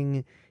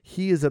flaring.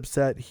 He is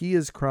upset. He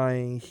is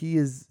crying. He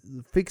is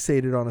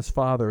fixated on his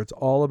father. It's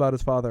all about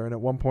his father. And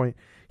at one point,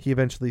 he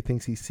eventually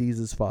thinks he sees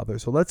his father.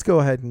 So let's go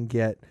ahead and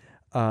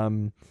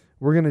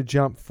we're going to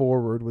jump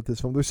forward with this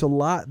film. There's a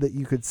lot that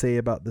you could say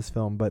about this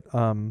film, but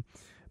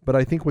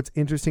I think what's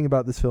interesting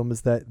about this film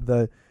is that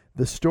the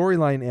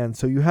storyline ends.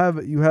 So you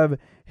have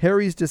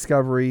Harry's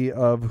discovery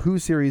of who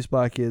Sirius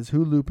Black is,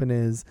 who Lupin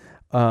is,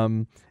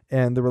 and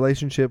the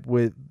relationship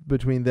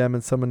between them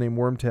and someone named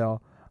Wormtail.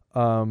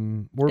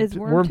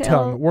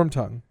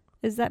 Wormtongue.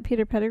 Is that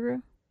Peter Pettigrew?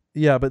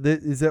 Yeah, but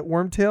is that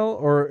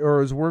Wormtail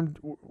or is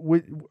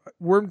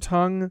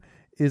Wormtongue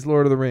is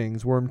Lord of the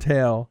Rings?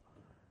 Wormtail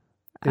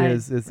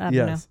is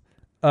yes.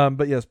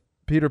 But yes,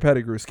 Peter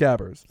Pettigrew,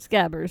 Scabbers.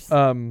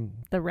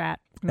 The rat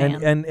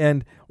man.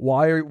 And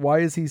why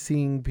is he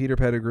seeing Peter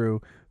Pettigrew?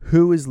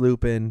 Who is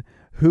Lupin?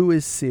 Who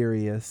is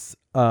Sirius?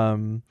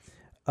 And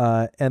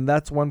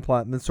that's one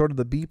plot. And then sort of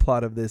the B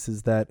plot of this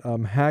is that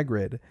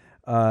Hagrid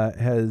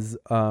has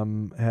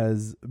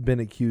been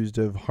accused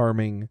of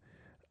harming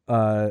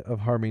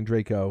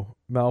Draco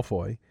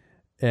Malfoy,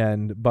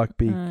 and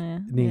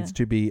Buckbeak needs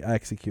to be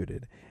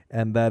executed.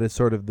 And that is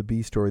sort of the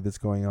B story that's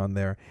going on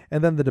there.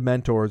 And then the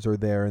Dementors are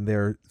there, and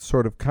they're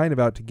sort of kind of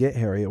out to get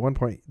Harry. At one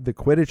point, the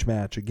Quidditch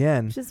match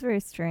again. Which is very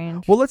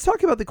strange. Well, let's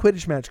talk about the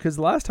Quidditch match, because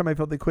the last time I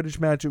felt the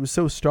Quidditch match, it was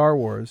so Star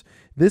Wars.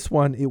 This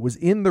one, it was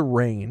in the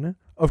rain,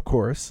 of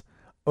course,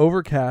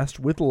 overcast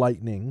with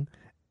lightning.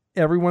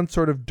 Everyone's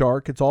sort of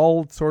dark. It's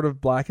all sort of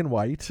black and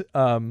white.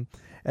 And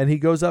he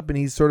goes up and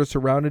he's sort of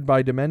surrounded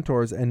by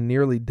Dementors and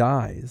nearly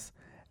dies.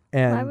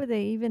 And why would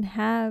they even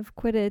have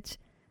Quidditch?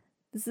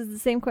 This is the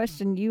same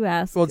question you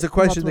asked. Well, it's a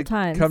question that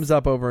times. Comes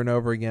up over and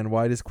over again.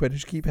 Why does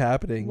Quidditch keep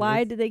happening?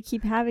 Why do they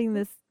keep having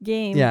this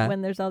game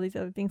when there's all these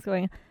other things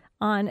going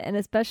on? And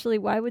especially,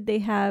 why would they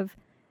have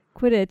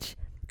Quidditch?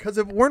 Because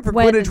if it weren't for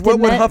Quidditch, what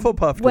would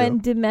Hufflepuff do?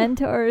 When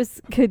Dementors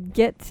could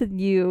get to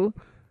you,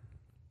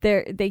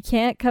 they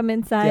can't come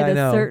inside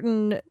a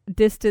certain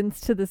distance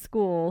to the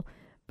school.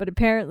 But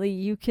apparently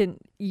you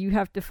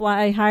have to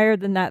fly higher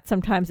than that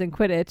sometimes in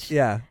Quidditch.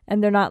 Yeah.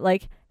 And they're not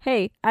like,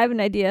 hey, I have an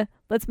idea.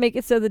 Let's make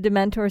it so the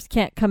Dementors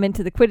can't come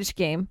into the Quidditch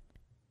game.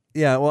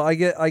 Yeah, well, I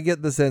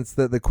get the sense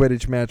that the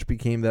Quidditch match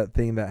became that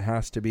thing that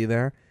has to be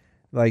there.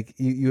 Like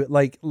you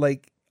like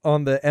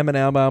on the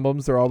Eminem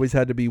albums, there always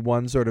had to be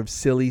one sort of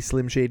silly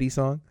Slim Shady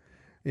song.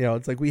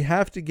 It's like he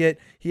has to get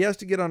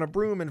on a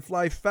broom and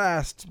fly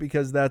fast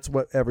because that's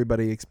what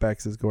everybody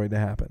expects is going to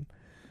happen.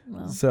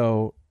 Well.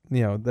 So,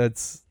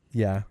 that's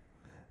yeah.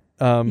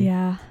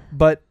 Yeah.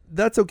 But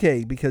that's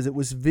okay because it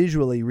was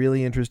visually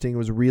really interesting. It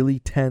was really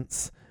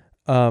tense.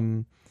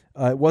 It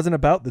wasn't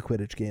about the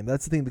Quidditch game.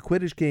 That's the thing. The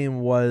Quidditch game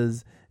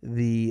was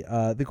the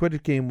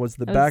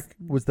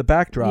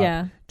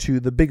backdrop to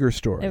the bigger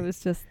story. It was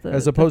just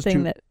the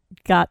thing that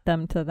got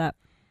them to that.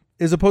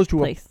 As opposed to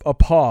place. a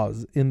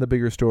pause in the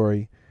bigger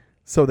story,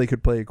 so they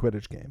could play a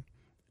Quidditch game.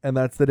 And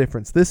that's the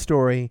difference. This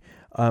story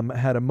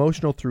had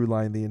emotional through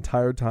line the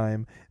entire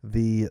time.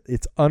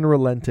 It's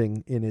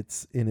unrelenting in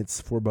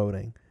its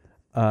foreboding,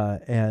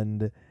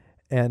 and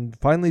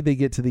finally they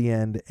get to the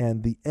end,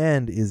 and the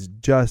end is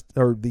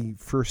the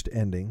first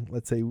ending.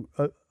 Let's say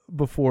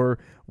before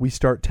we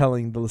start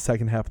telling the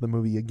second half of the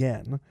movie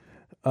again,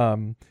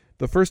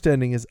 the first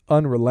ending is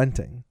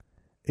unrelenting.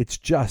 It's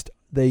just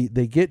they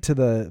get to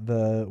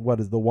the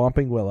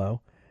Whomping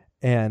Willow.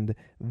 And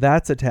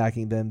that's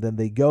attacking them. Then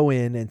they go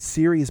in, and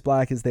Sirius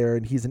Black is there,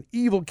 and he's an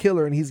evil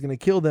killer, and he's going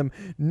to kill them.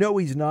 No,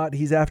 he's not.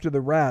 He's after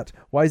the rat.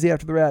 Why is he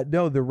after the rat?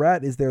 No, the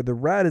rat is there. The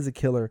rat is a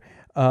killer.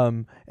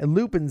 And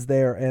Lupin's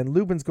there, and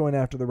Lupin's going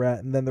after the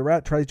rat. And then the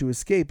rat tries to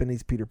escape, and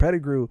he's Peter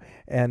Pettigrew.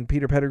 And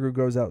Peter Pettigrew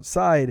goes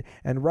outside.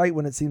 And right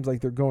when it seems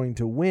like they're going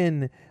to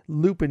win,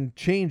 Lupin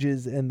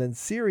changes, and then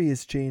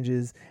Sirius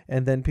changes.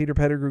 And then Peter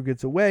Pettigrew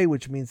gets away,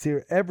 which means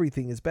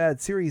everything is bad.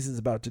 Sirius is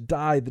about to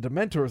die. The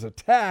Dementors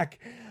attack.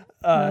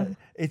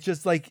 It's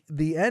just like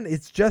the end.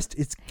 It's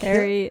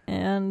Harry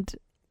and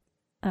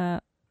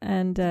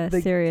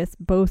Sirius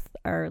both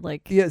are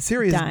like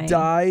Sirius dying.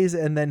 Dies,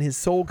 and then his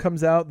soul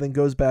comes out, then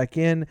goes back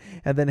in,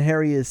 and then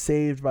Harry is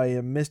saved by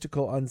a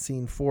mystical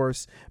unseen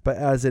force. But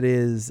as it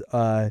is,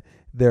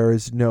 there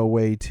is no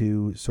way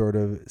to sort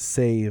of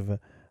save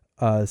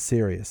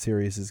Sirius.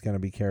 Sirius is going to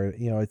be carried.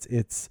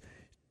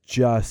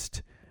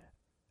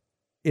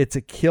 It's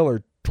a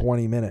killer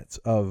 20 minutes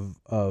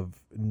of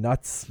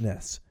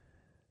nutsness.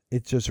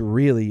 It's just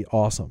really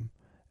awesome,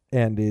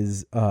 and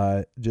is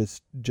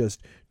just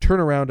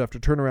turnaround after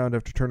turnaround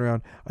after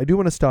turnaround. I do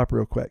want to stop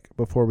real quick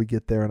before we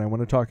get there, and I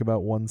want to talk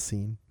about one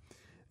scene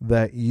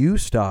that you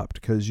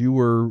stopped because you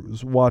were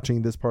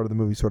watching this part of the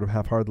movie sort of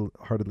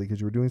half-heartedly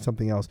because you were doing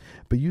something else,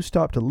 but you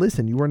stopped to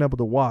listen. You weren't able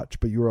to watch,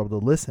 but you were able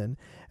to listen.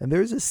 And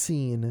there's a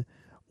scene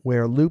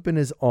where Lupin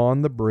is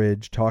on the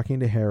bridge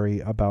talking to Harry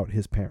about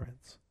his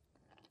parents.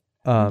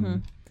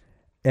 And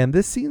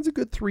this scene's a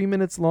good 3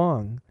 minutes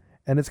long.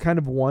 And it's kind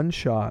of one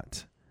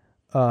shot,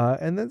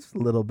 and there's a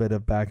little bit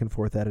of back and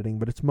forth editing,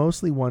 but it's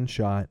mostly one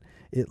shot.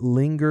 It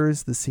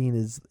lingers. The scene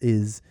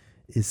is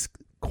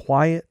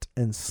quiet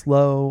and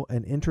slow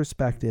and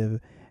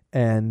introspective,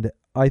 and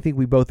I think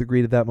we both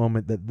agreed at that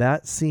moment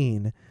that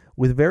scene,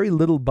 with very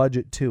little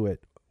budget to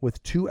it,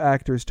 with two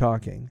actors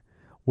talking,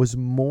 was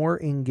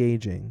more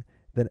engaging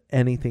than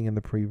anything in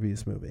the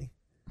previous movie,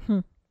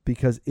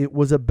 because it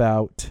was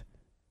about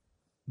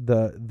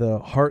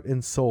the heart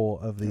and soul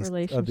of these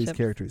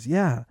characters.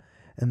 Yeah.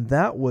 And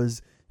that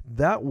was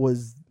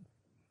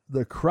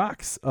the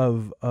crux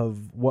of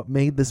what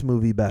made this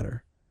movie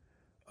better.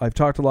 I've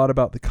talked a lot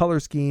about the color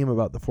scheme,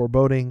 about the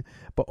foreboding,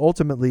 but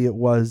ultimately it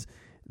was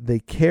they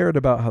cared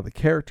about how the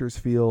characters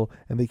feel,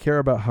 and they care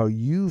about how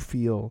you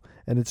feel,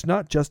 and it's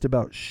not just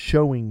about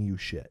showing you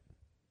shit.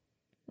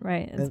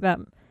 Right. It's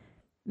about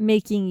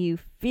making you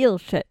feel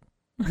shit.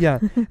 Yeah,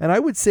 and I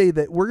would say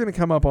that we're going to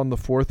come up on the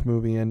fourth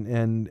movie,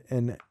 and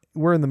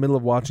we're in the middle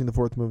of watching the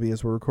fourth movie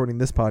as we're recording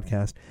this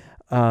podcast.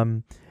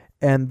 And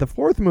the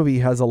fourth movie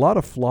has a lot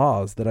of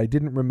flaws that I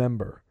didn't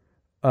remember.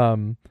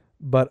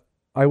 But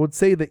I would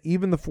say that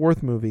even the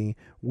fourth movie,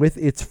 with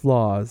its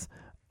flaws,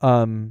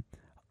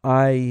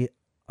 I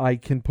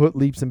can put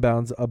leaps and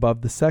bounds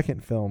above the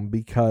second film,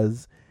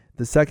 because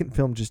the second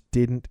film just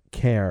didn't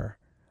care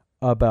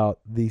about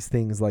these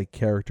things like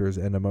characters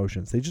and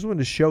emotions. They just wanted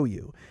to show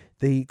you.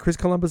 Chris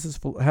Columbus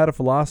had a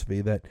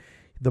philosophy that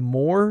the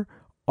more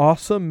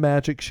awesome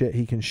magic shit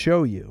he can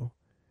show you,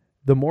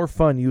 the more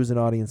fun you as an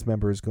audience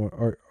member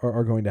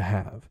are going to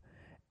have.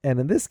 And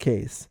in this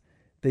case,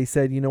 they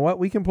said, you know what?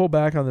 We can pull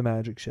back on the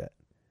magic shit,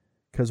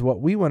 because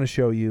what we want to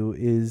show you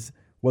is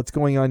what's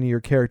going on in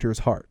your characters'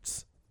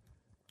 hearts.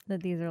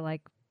 That these are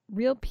like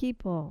real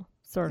people,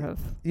 sort of.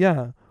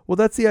 Yeah. Well,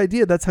 that's the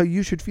idea. That's how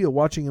you should feel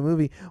watching a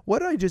movie. What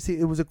did I just see?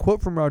 It was a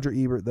quote from Roger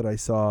Ebert that I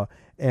saw,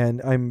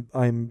 and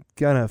I'm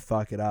gonna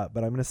fuck it up,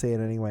 but I'm gonna say it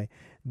anyway.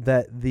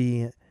 That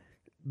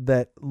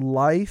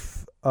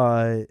life,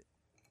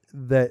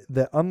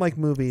 that unlike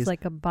movies, it's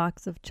like a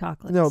box of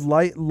chocolates. No,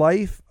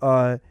 life.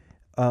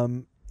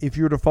 If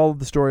you were to follow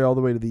the story all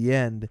the way to the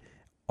end,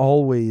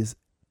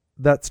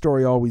 that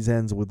story always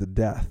ends with a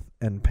death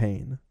and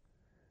pain.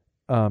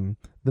 The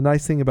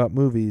nice thing about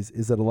movies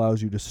is it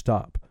allows you to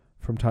stop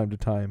from time to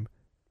time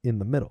in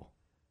the middle.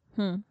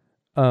 That's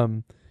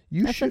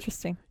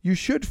interesting. You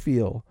should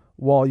feel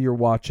while you're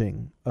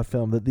watching a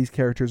film that these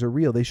characters are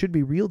real. They should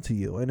be real to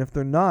you. And if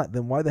they're not,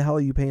 then why the hell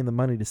are you paying the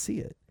money to see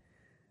it?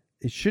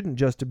 It shouldn't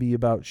just be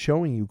about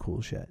showing you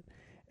cool shit.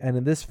 And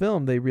in this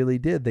film, they really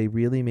did. They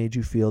really made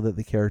you feel that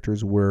the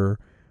characters were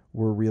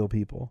real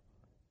people.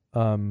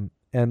 And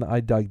I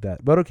dug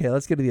that. But okay,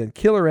 let's get to the end.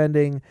 Killer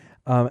ending.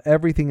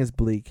 Everything is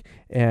bleak,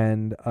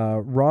 and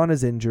Ron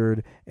is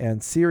injured,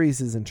 and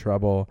Sirius is in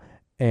trouble.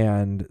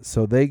 And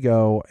so they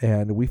go,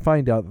 and we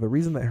find out the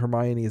reason that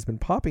Hermione has been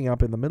popping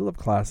up in the middle of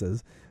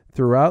classes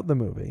throughout the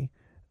movie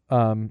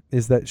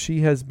is that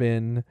she has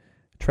been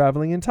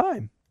traveling in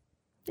time.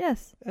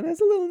 Yes. And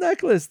has a little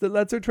necklace that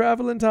lets her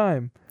travel in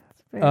time.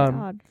 It's very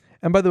odd.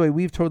 And by the way,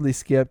 we've totally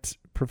skipped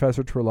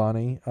Professor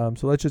Trelawney.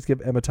 So let's just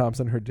give Emma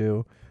Thompson her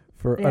due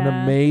for an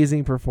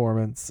amazing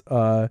performance.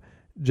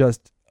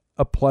 Just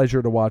a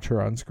pleasure to watch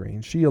her on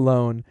screen. She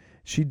alone,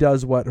 she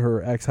does what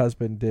her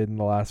ex-husband did in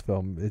the last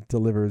film. It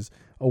delivers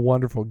a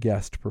wonderful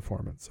guest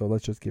performance. So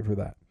let's just give her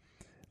that.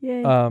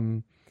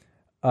 Yay.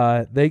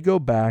 They go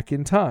back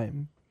in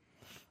time,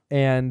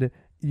 and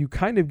you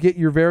kind of get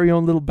your very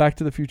own little Back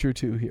to the Future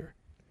 2 here,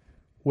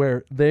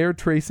 where they're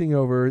tracing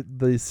over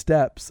the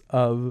steps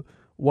of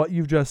what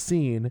you've just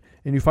seen,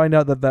 and you find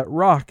out that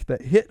rock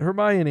that hit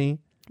Hermione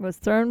was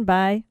thrown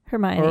by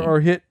Hermione, or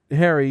hit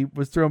Harry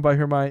was thrown by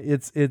Hermione.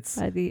 It's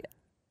by the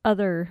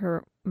other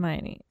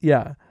Hermione.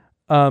 Yeah.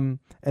 And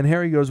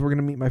Harry goes, "We're going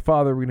to meet my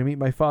father. We're going to meet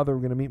my father.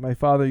 We're going to meet my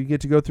father." You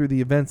get to go through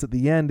the events at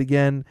the end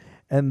again,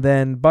 and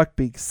then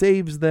Buckbeak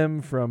saves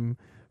them from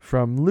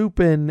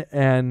Lupin,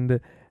 and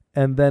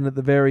then at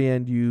the very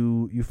end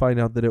you find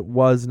out that it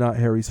was not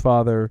Harry's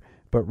father,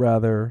 but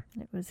rather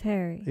it was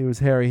Harry. It was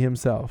Harry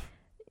himself.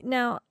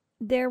 Now,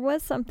 there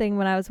was something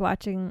when I was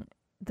watching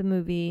the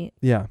movie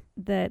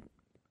that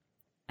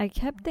I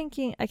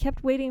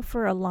kept waiting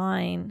for a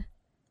line,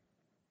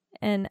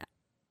 and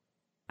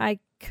I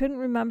couldn't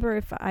remember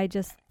if I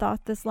just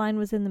thought this line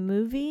was in the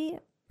movie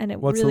and it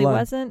really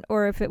wasn't,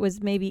 or if it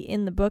was maybe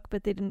in the book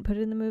but they didn't put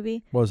it in the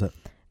movie. What was it?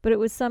 But it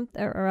was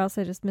or else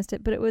I just missed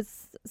it. But it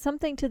was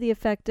something to the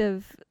effect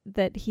of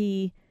that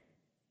he,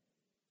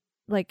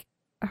 like,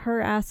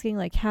 her asking,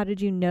 like, how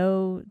did you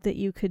know that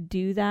you could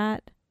do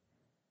that?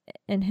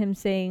 And him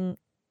saying,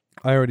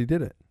 I already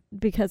did it.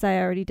 Because I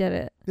already did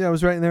it. Yeah, it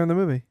was right in there in the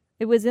movie.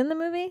 It was in the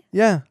movie?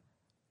 Yeah.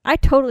 I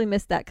totally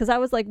missed that because I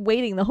was like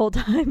waiting the whole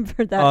time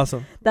for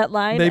that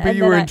line. Maybe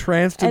you were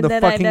entranced in the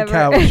fucking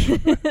couch.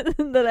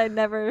 That I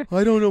never.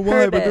 I don't know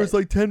why, but there's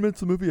like 10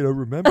 minutes of the movie I don't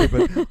remember,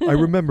 but I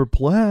remember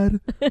Plaid.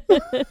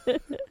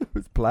 It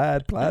was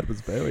Plaid. Plaid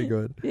was very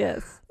good.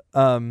 Yes.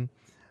 So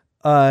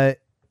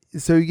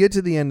you get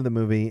to the end of the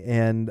movie,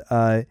 and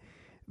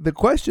the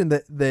question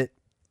that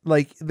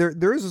like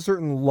there is a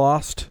certain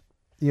lost,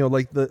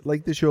 like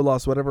the show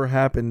Lost, whatever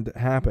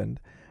happened.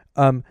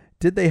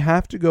 Did they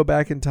have to go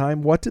back in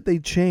time? What did they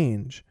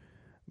change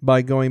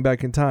by going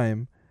back in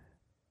time?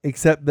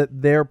 Except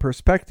that their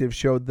perspective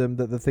showed them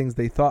that the things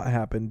they thought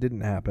happened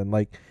didn't happen.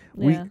 Like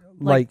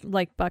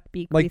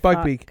Buckbeak.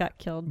 Buckbeak got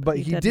killed, but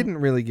he didn't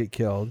really get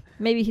killed.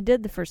 Maybe he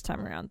did the first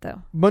time around,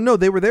 though. But no,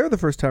 they were there the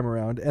first time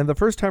around, and the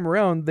first time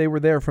around they were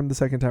there from the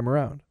second time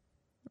around.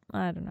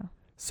 I don't know.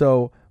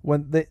 So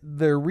when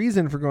their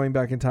reason for going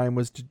back in time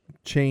was to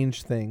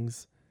change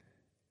things,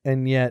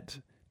 and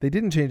yet they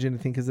didn't change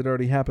anything because it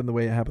already happened the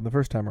way it happened the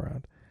first time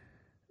around.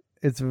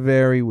 It's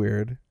very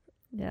weird.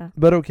 Yeah.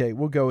 But okay,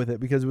 we'll go with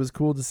it because it was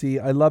cool to see.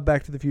 I love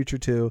Back to the Future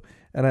 2,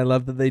 and I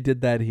love that they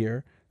did that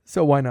here.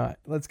 So why not?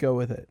 Let's go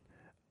with it.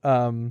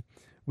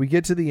 We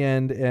get to the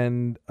end,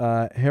 and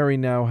Harry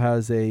now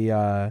has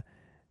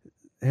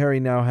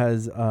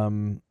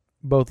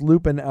both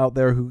Lupin out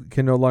there who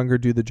can no longer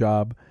do the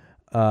job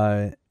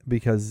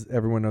because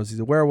everyone knows he's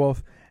a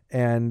werewolf,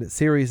 and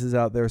Sirius is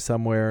out there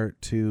somewhere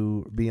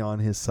to be on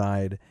his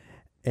side.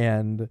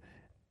 And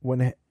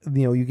when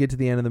you get to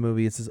the end of the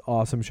movie, it's this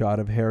awesome shot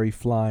of Harry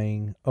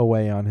flying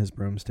away on his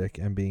broomstick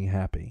and being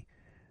happy.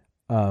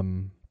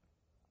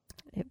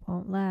 It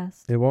won't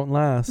last. It won't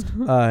last.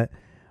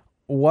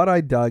 What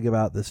I dug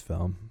about this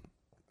film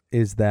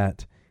is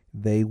that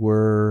they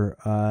were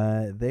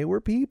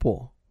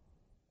people.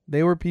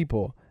 They were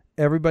people.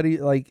 Everybody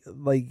like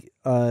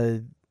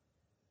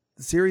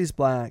Sirius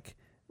Black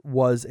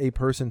was a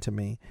person to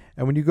me.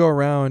 And when you go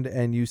around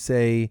and you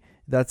say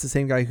that's the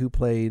same guy who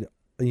played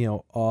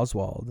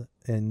Oswald,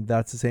 and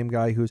that's the same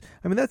guy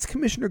that's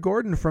Commissioner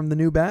Gordon from the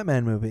new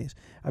Batman movies.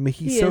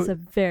 He is a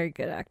very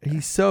good actor.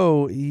 He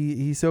so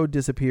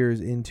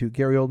disappears into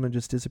Gary Oldman,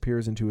 just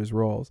disappears into his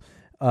roles.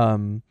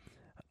 And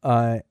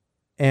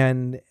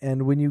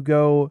when you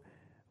go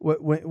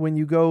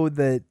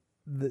that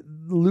the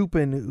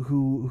Lupin,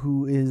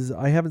 who is,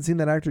 I haven't seen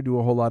that actor do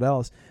a whole lot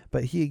else,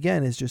 but he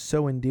again is just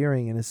so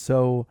endearing and is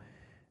so,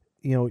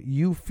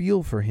 you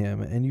feel for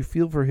him and you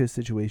feel for his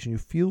situation. You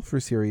feel for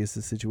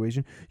Sirius's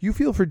situation. You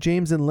feel for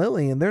James and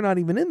Lily, and they're not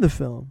even in the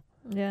film.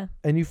 Yeah.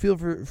 And you feel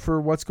for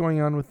what's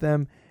going on with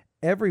them.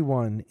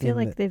 Everyone. I feel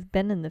like they've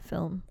been in the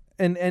film.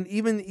 And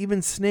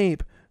even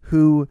Snape,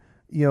 who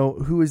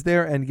is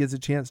there and gets a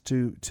chance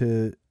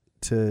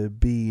to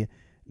be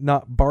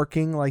not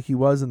barking like he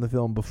was in the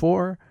film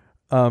before,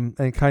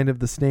 and kind of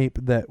the Snape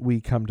that we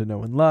come to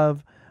know and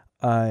love.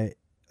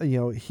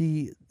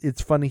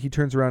 It's funny, he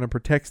turns around and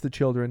protects the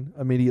children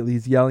immediately.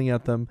 He's yelling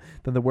at them.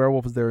 Then the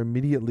werewolf is there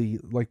immediately,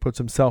 like puts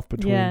himself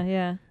between.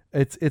 Yeah.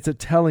 It's a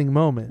telling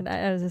moment.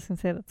 I was just gonna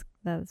say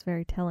that's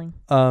very telling.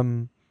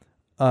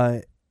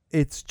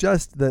 it's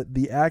just that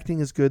the acting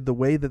is good. The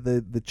way that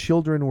the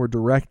children were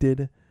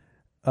directed,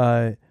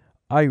 I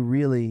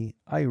really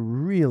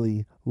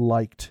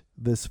liked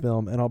this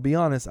film. And I'll be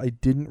honest, I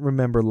didn't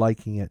remember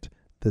liking it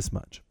this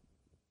much.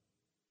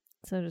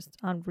 So just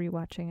on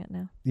rewatching it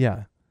now.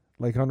 Yeah.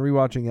 Like on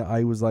rewatching it,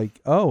 I was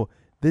like, oh,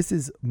 this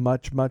is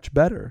much, much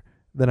better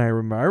than I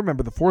remember. I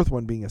remember the fourth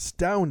one being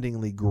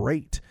astoundingly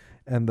great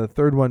and the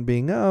third one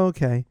being, oh,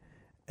 okay.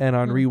 And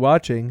on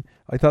rewatching,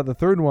 I thought the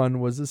third one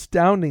was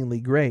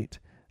astoundingly great.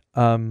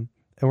 And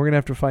we're going to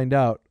have to find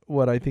out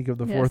what I think of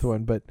the fourth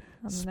one. But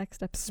on the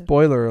next episode.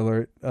 Spoiler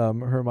alert,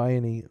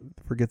 Hermione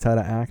forgets how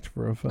to act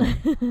for a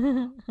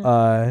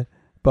film.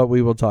 But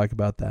we will talk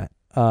about that.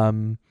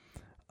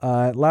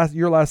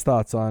 Your last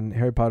thoughts on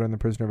Harry Potter and the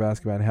Prisoner of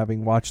Azkaban,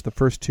 having watched the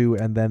first two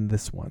and then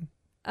this one.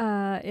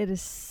 It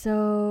is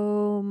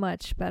so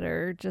much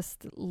better,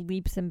 just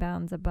leaps and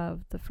bounds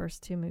above the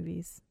first two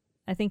movies.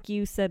 I think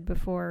you said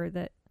before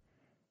that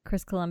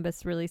Chris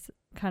Columbus really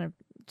kind of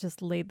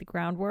just laid the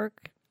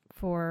groundwork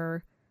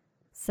for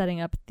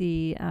setting up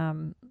the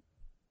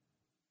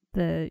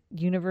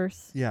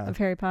universe of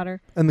Harry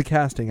Potter. And the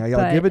casting.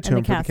 I'll give it to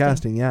him for the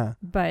casting, yeah.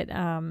 But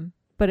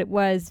it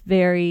was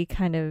very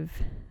kind of,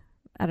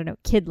 I don't know,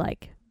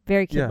 kid-like.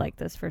 Very kid-like,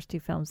 those first two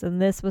films.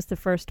 And this was the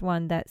first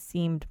one that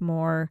seemed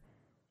more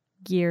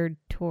geared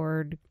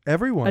toward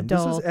everyone.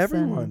 Adults. This was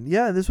everyone.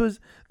 Yeah,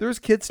 there was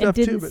kid stuff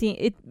too.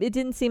 It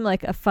didn't seem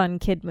like a fun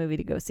kid movie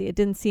to go see. It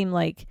didn't seem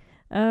like,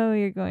 oh,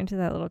 you're going to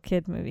that little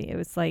kid movie. It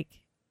was like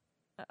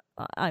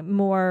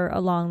more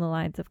along the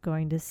lines of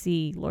going to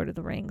see Lord of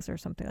the Rings or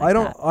something like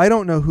that. I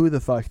don't know who the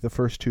fuck the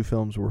first two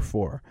films were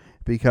for,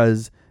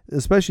 because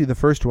especially the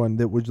first one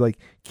that was like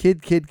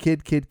kid,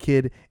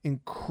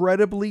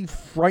 incredibly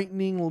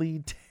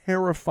frighteningly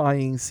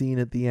terrifying scene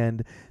at the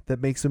end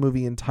that makes the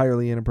movie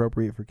entirely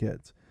inappropriate for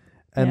kids.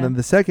 And then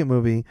the second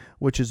movie,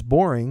 which is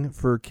boring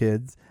for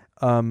kids,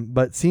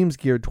 but seems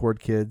geared toward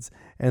kids.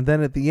 And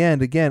then at the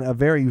end, again, a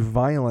very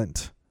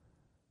violent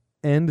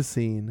end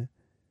scene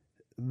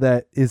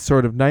that is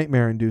sort of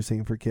nightmare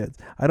inducing for kids.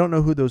 I don't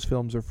know who those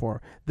films are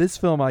for. This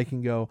film, I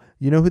can go,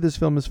 you know who this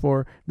film is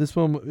for? This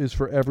film is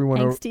for everyone.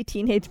 Angsty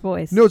teenage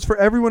boys. No, it's for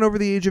everyone over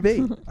the age of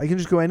 8. I can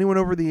just go, anyone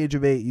over the age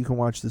of 8, you can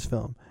watch this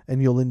film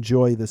and you'll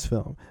enjoy this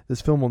film.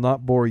 This film will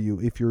not bore you.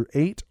 If you're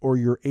 8 or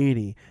you're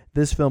 80,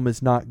 this film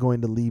is not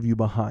going to leave you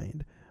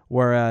behind.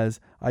 Whereas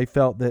I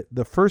felt that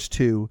the first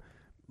two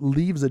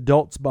leaves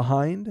adults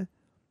behind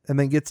and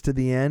then gets to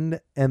the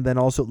end and then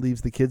also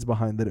leaves the kids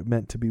behind that it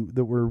meant to be,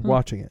 that were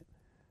watching it.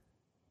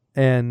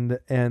 And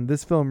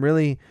this film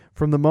really,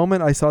 from the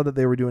moment I saw that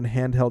they were doing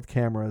handheld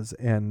cameras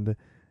and,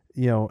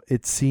 you know,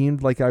 it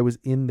seemed like I was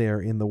in there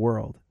in the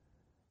world.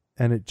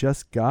 And it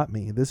just got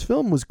me. This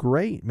film was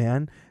great,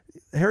 man.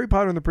 Harry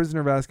Potter and the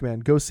Prisoner of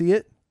Azkaban. Go see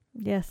it.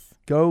 Yes.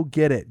 Go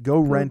get it. Go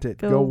rent it.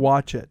 Go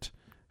watch it.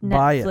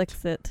 Buy it.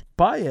 Netflix it.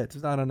 Buy it.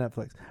 It's not on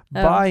Netflix.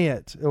 Buy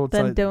it.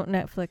 Then don't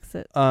Netflix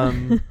it.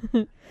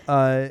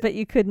 But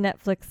you could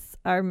Netflix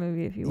our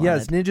movie if you wanted.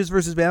 Yes, Ninjas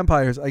versus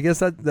Vampires. I guess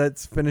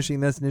that's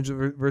finishing this.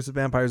 Ninjas versus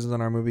Vampires is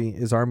our movie.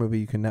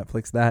 You can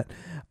Netflix that.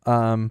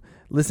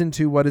 Listen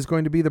to what is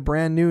going to be the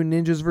brand new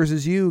Ninjas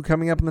versus You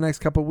coming up in the next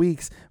couple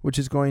weeks, which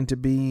is going to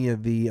be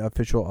the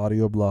official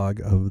audio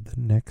blog of the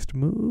next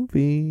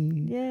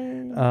movie.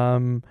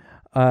 Yay.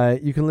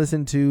 You can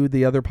listen to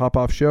the other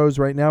Pop-Off shows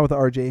right now with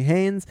RJ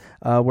Haynes,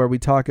 where we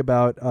talk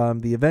about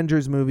the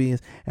Avengers movies.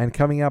 And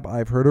coming up,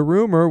 I've heard a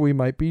rumor we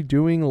might be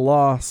doing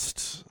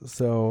Lost.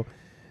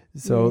 So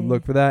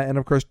look for that. And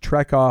of course,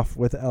 Trek Off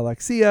with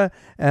Alexia.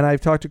 And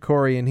I've talked to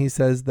Corey and he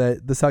says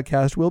that the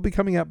Suckcast will be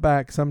coming up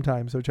back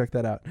sometime. So check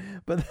that out.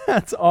 But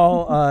that's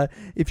all.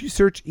 If you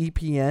search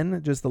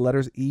EPN, just the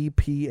letters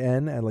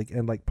EPN and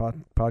like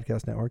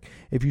Podcast Network,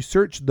 if you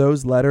search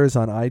those letters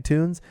on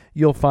iTunes,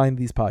 you'll find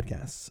these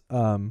podcasts.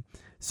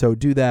 So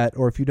do that.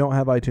 Or if you don't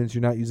have iTunes,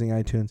 you're not using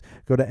iTunes,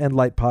 go to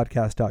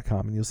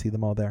endlightpodcast.com and you'll see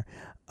them all there.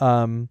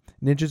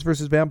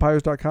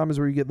 Ninjasversusvampires.com is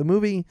where you get the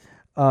movie.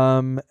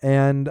 And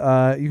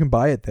you can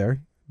buy it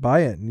there.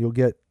 Buy it and you'll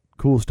get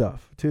cool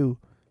stuff too.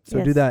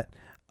 So do that.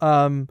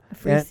 A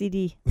free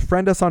CD.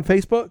 Friend us on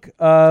Facebook.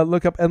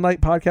 Look up Endlight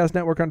Podcast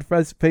Network on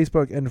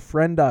Facebook and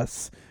friend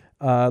us.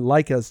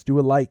 Like us. Do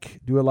a like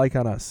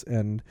on us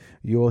and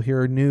you'll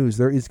hear news.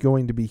 There is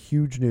going to be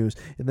huge news.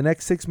 In the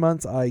next 6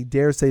 months, I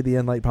dare say the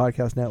Endlight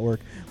Podcast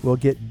Network will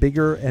get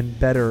bigger and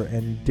better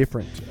and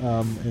different.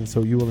 And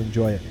so you will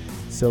enjoy it.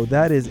 So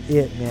that is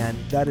it, man.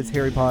 That is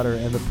Harry Potter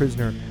and the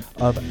Prisoner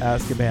of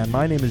Azkaban.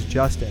 My name is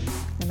Justin.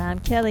 And I'm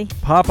Kelly.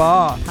 Pop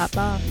off. Pop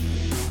off.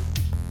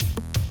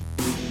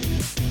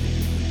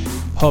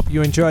 Hope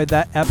you enjoyed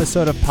that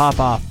episode of Pop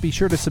Off. Be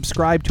sure to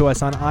subscribe to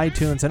us on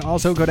iTunes and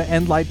also go to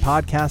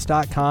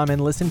endlightpodcast.com and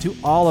listen to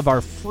all of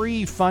our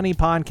free funny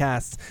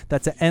podcasts.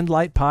 That's at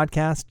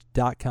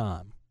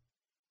endlightpodcast.com.